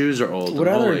because your shoes are old. What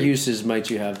and other moldy. uses might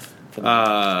you have for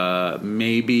them?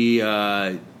 Maybe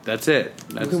that's it.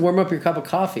 You can warm up your cup of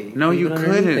coffee. No, you Leave it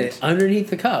underneath couldn't. it, underneath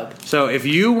the cup. So if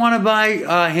you want to buy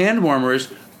hand warmers,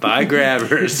 buy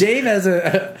Grabbers. Dave has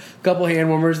a couple hand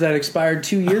warmers that expired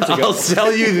 2 years ago. I'll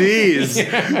sell you these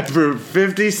for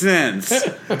 50 cents.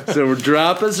 So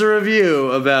drop us a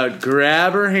review about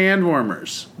Grabber hand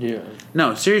warmers. Yeah.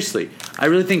 No, seriously. I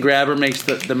really think Grabber makes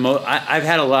the most... I've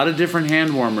had a lot of different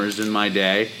hand warmers in my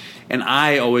day, and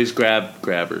I always grab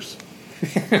Grabbers.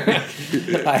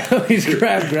 I always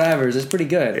grab Grabbers. It's pretty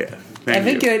good. Yeah, I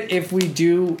think you. that if we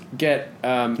do get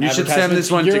You should send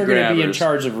this one to you're going to be in Grabbers.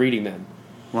 charge of reading them.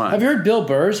 Why? Have you heard Bill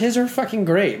Burr's? His are fucking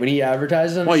great when he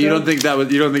advertises on the Well, show. you don't think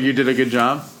you did a good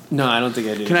job? No, I don't think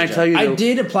I did. Can I tell you I that-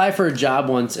 did apply for a job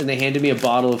once, and they handed me a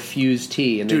bottle of Fused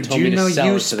tea, and Dude, they do told you me know to sell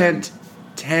you it to them. spent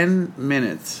 10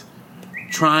 minutes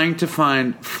trying to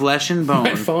find Flesh and Bone.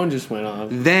 My phone just went off.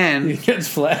 Then, It's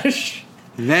flesh.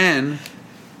 then,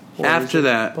 Or after is it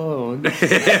that, bone?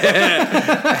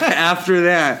 after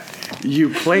that, you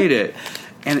played it,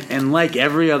 and like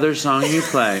every other song you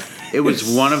play, it was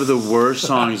one of the worst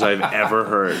songs I've ever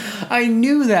heard. I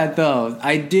knew that though.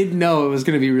 I did know it was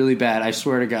going to be really bad. I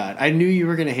swear to God, I knew you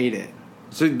were going to hate it.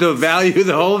 So the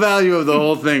whole value of the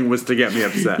whole thing was to get me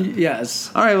upset.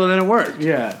 Yes. All right, well then it worked.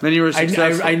 Yeah. Then you were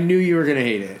successful. I knew you were going to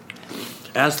hate it.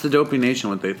 Ask the Dopey Nation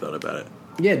what they thought about it.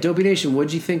 Yeah, Dopey Nation,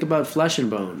 what'd you think about Flesh and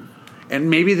Bone? And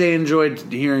maybe they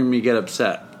enjoyed hearing me get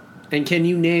upset. And can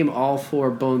you name all 4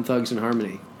 Bone Thugs and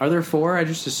Harmony? Are there 4? I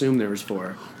just assumed there was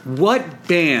 4. What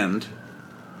band?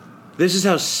 This is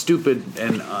how stupid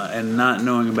and not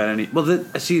knowing about any. Well,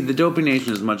 the Dopey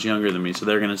Nation is much younger than me, so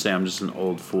they're going to say I'm just an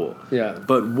old fool. Yeah.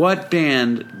 But what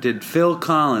band did Phil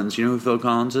Collins? You know who Phil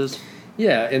Collins is?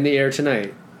 Yeah, In the Air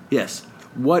Tonight. Yes.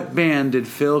 What band did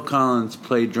Phil Collins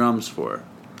play drums for?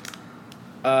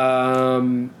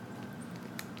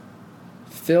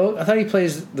 Phil, I thought he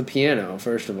plays the piano,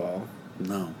 first of all.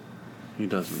 No, he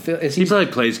doesn't. Phil, is He he, probably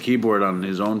plays keyboard on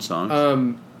his own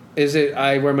songs. is it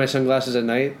I Wear My Sunglasses at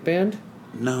Night band?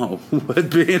 No, what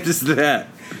band is that?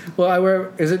 Well,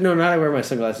 not I Wear My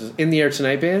Sunglasses. In the Air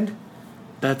Tonight band?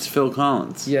 That's Phil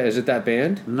Collins. Yeah, is it that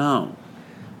band? No.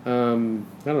 I don't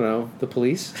know. The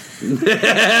Police?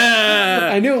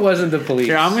 I knew it wasn't the Police.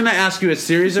 Here, I'm going to ask you a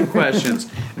series of questions.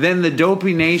 Then the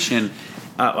Dopey Nation,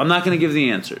 I'm not going to give the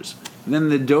answers. Then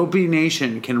the Dopey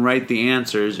Nation can write the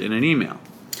answers in an email.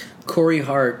 Corey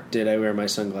Hart did I Wear My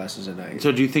Sunglasses at Night.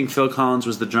 So do you think Phil Collins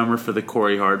was the drummer for the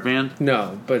Corey Hart band?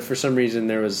 No, but for some reason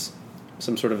there was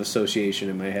some sort of association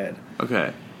in my head.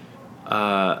 Okay.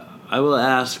 I will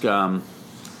ask a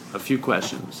few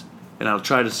questions, and I'll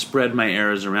try to spread my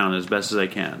errors around as best as I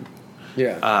can.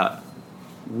 Yeah.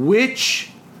 Which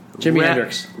Jimi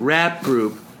Hendrix. rap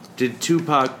group did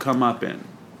Tupac come up in?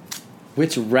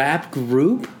 Which rap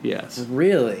group? Yes.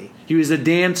 Really? He was a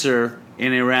dancer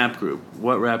in a rap group.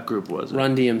 What rap group was it?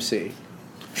 Run DMC.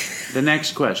 The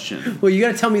next question. Well, you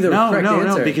got to tell me the correct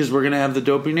answer. No, because we're going to have the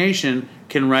Dopey Nation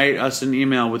can write us an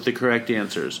email with the correct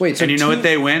answers. Wait, so and you know what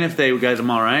they win if they got them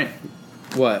all right?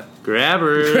 What?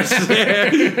 Grabbers.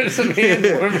 Some hand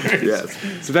warmers. Yes.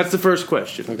 So that's the first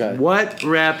question. Okay. What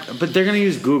rap... But they're going to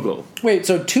use Google. Wait,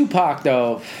 so Tupac,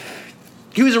 though,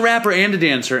 He was a rapper and a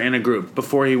dancer in a group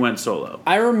before he went solo.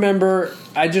 I remember.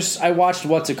 I watched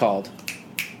what's it called?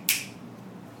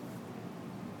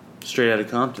 Straight Outta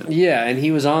Compton. Yeah, and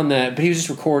he was on that, but he was just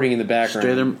recording in the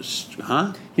background.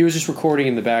 Huh? He was just recording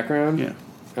in the background. Yeah.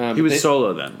 He was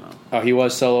solo then, though. Oh, he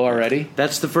was solo already?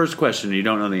 That's the first question. You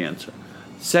don't know the answer.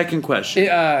 Second question.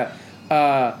 I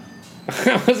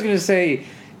was going to say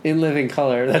In Living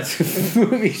Color. That's a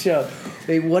movie show.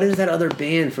 Hey, what is that other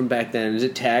band from back then? Is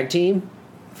it Tag Team?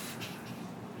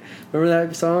 Remember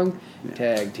that song? Yeah.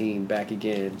 Tag Team, back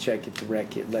again. Check it to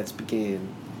wreck it. Let's begin.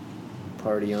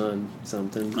 Party on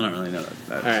something. I don't really know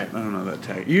that. All right. I don't know that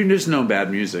tag. You just know bad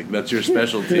music. That's your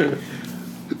specialty.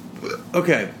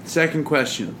 Okay, second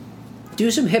question.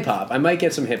 Do some hip hop. I might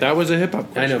get some hip hop. That was a hip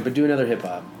hop question. I know, but do another hip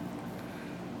hop.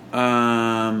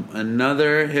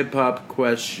 Another hip hop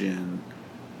question.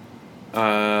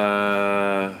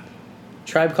 Tribe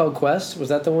Called Quest? Was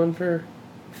that the one for?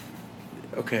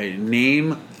 Okay,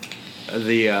 name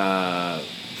the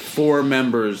 4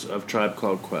 members of Tribe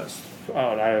Called Quest.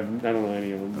 Oh, I don't know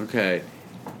any of them. Okay.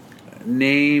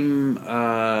 Name,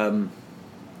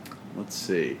 let's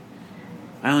see.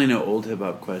 I only know old hip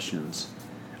hop questions.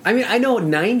 I mean, I know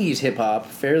 90s hip hop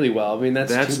fairly well. I mean,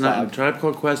 that's Tupac. Not Tribe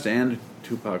Called Quest and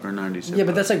Tupac are 90s hip hop. Yeah,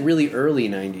 but that's like really early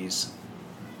 90s.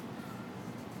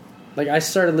 Like, I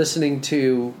started listening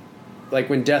to, like,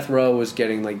 when Death Row was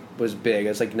getting, like, was big. It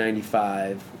was like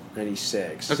 95,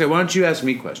 96. Okay, why don't you ask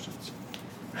me questions?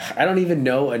 I don't even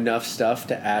know enough stuff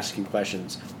to ask you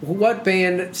questions. What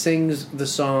band sings the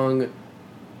song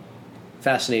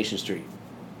Fascination Street?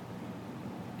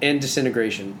 And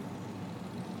Disintegration?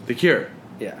 The Cure.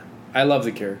 Yeah. I love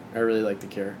The Cure. I really like The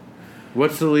Cure.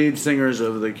 What's the lead singers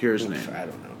of The Cure's name? I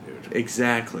don't know, dude.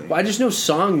 Exactly. Well, I just know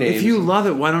song names. If you love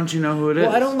it, why don't you know who it is?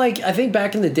 Well, I don't like... I think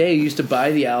back in the day, you used to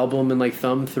buy the album and, like,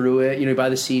 thumb through it. You know, you buy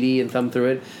the CD and thumb through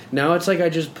it. Now it's like I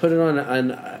just put it on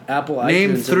Apple iTunes.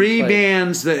 Name 3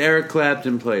 bands that Eric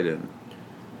Clapton played in.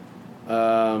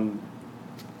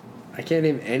 I can't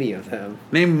name any of them.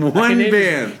 Name one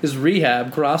band. His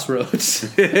Rehab,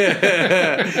 Crossroads.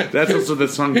 That's also the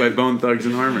song by Bone Thugs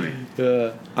and Harmony.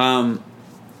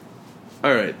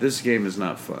 All right, this game is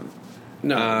not fun.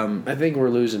 No, I think we're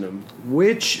losing them.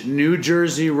 Which New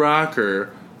Jersey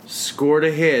rocker scored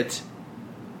a hit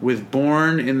with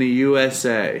Born in the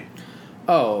USA?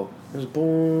 Oh, I was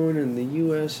born in the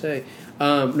USA.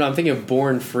 No, I'm thinking of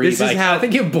Born Free. I'm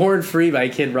thinking of Born Free by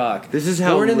Kid Rock. This is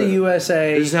how Born in the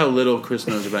USA. This is how little Chris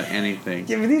knows about anything.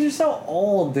 Yeah, but these are so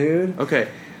old, dude. Okay.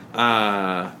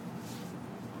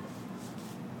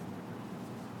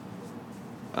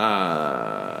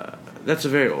 That's a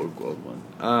very old one.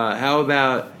 How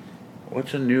about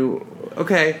what's a new?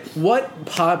 Okay. What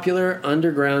popular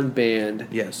underground band?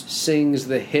 Yes. Sings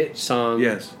the hit song?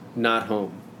 Yes. Not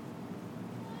Home.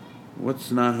 What's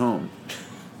Not Home?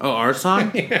 Oh, our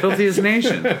song, Filthiest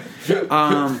Nation.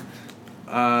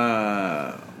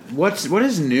 What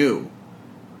is new?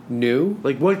 New?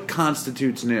 Like what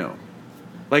constitutes new?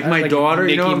 Like my like daughter,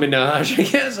 Nicki you know. Minaj, I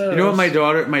guess. You know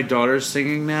what my daughter's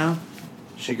singing now?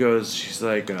 She's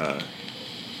like,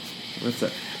 what's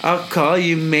that? I'll call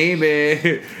you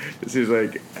maybe. She's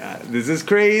like, this is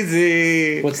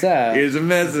crazy. What's that? Here's a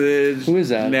message. Who is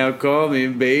that? Now call me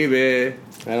baby.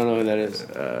 I don't know who that is.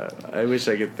 I wish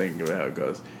I could think of how it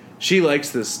goes. She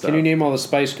likes this stuff. Can you name all the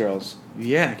Spice Girls?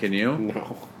 Yeah, can you?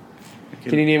 No.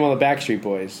 Can you name all the Backstreet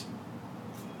Boys?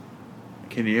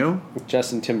 Can you?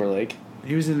 Justin Timberlake.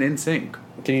 He was in NSYNC.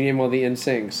 Can you name all the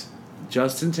NSYNCs?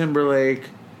 Justin Timberlake,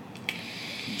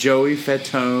 Joey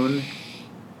Fatone,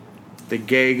 the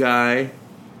gay guy,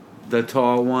 the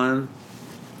tall one.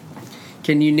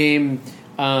 Can you name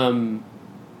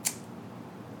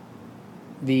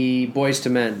the Boyz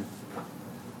II Men?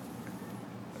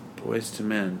 Boyz II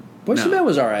Men. Boyz II Men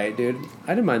was alright, dude. I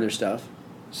didn't mind their stuff.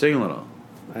 Sing a little.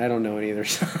 I don't know any of their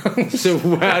songs. So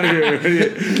how do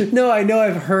you... No, I know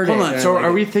I've heard it. Hold on. So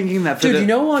are we thinking that for dude, the, you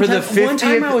know one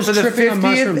time I was tripping on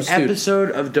mushrooms, dude.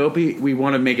 episode of Dopey, we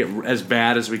want to make it as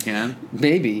bad as we can?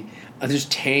 Maybe. I'll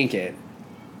just tank it.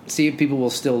 See if people will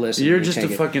still listen. You're just a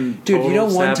fucking dude. You know,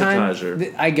 one sabotager.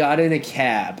 time I got in a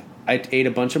cab. I ate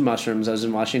a bunch of mushrooms. I was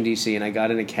in Washington D.C. and I got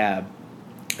in a cab,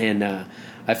 and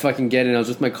I fucking get in. I was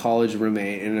with my college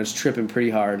roommate and I was tripping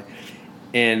pretty hard,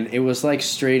 and it was like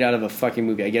straight out of a fucking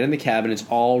movie. I get in the cab and it's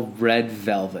all red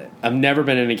velvet. I've never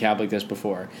been in a cab like this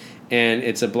before, and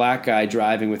it's a black guy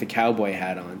driving with a cowboy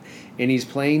hat on, and he's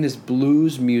playing this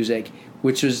blues music,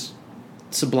 which is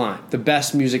sublime, the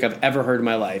best music I've ever heard in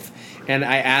my life. And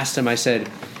I asked him, I said,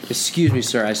 "Excuse me,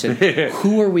 sir," I said,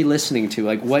 "who are we listening to?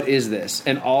 Like, what is this?"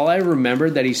 And all I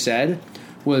remembered that he said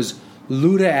was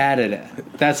Luda Adida.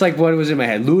 That's like what was in my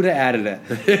head. Luda Adida.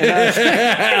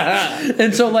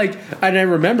 And so like, and I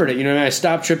remembered it, you know, and I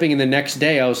stopped tripping, and the next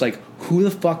day I was like, who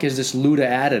the fuck is this Luda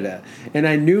Adida? And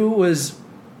I knew it was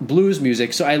blues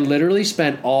music, so I literally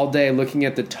spent all day looking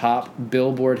at the top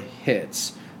Billboard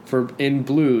hits in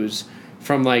blues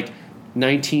from like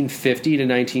 1950 to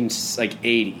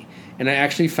 1980. And I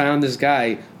actually found this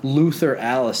guy, Luther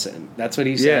Allison. That's what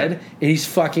he said. And he's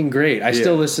fucking great. I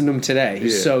still listen to him today.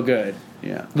 He's so good.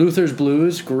 Yeah. Luther's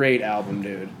Blues, great album,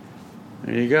 dude.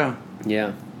 There you go.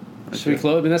 Yeah. Should we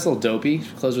close? I mean, that's a little dopey.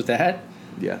 Should we close with that?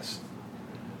 Yes.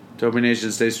 Dopey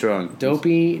Nation, stay strong.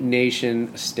 Dopey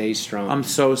Nation, stay strong. I'm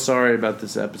so sorry about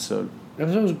this episode. That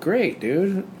was great,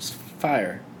 dude. It's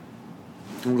fire.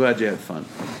 I'm glad you had fun.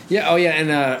 Yeah, oh yeah,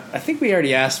 and I think we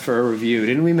already asked for a review.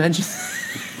 Didn't we mention?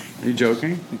 Are you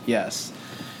joking? Yes.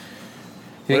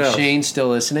 You think else? Shane's still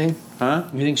listening? Huh?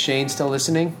 You think Shane's still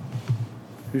listening?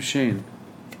 Who's Shane?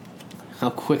 How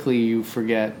quickly you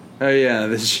forget. Oh, yeah,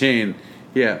 this is Shane.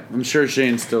 Yeah, I'm sure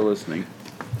Shane's still listening.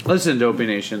 Listen, Dopey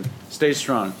Nation, stay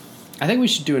strong. I think we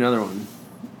should do another one.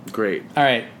 Great. All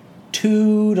right.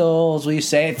 Toodles, will you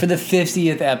say it? For the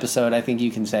 50th episode, I think you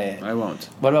can say it. I won't.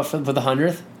 What about for the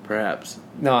 100th? Perhaps.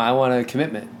 No, I want a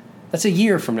commitment. That's a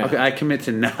year from now. Okay, I commit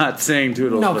to not saying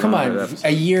Toodles. No, for come the on. 100th episode.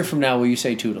 A year from now, will you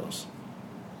say Toodles?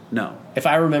 No. If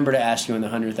I remember to ask you in the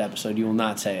 100th episode, you will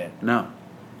not say it. No.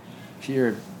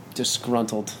 You're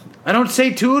disgruntled. I don't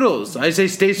say Toodles. I say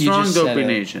stay You strong, just said Dopey it.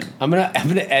 Nation. I'm gonna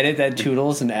edit that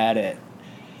Toodles and add it.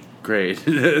 Great.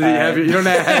 You don't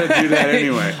know how to do that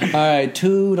anyway. All right,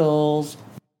 Toodles.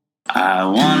 I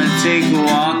want to take a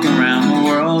walk around the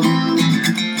world.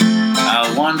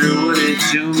 I wonder would it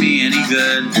do me any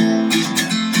good?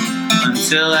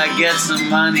 Until I get some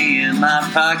money in my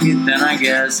pocket, then I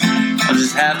guess I'll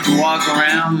just have to walk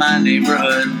around my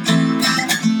neighborhood.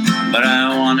 But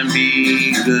I want to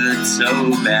be good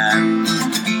so bad.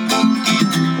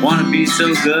 Want to be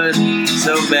so good,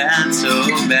 so bad, so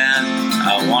bad.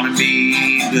 I want to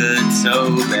be good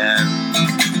so bad.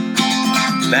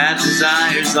 Bad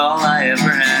desire's all I ever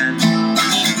had.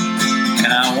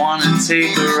 And I want to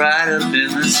take a ride up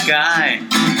in the sky.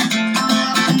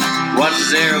 Watch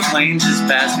this aeroplane just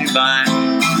pass me by.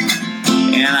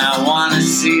 And I want to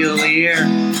see a Lear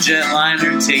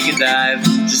jetliner take a dive,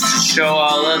 just to show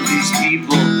all of these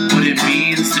people what it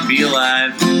means to be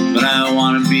alive. But I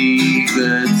want to be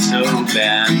good so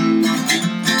bad.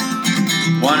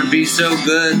 Want to be so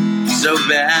good, so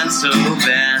bad, so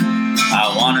bad.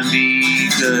 I want to be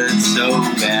good so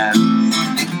bad.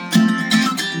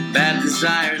 Bad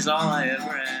desire's all I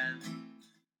ever had.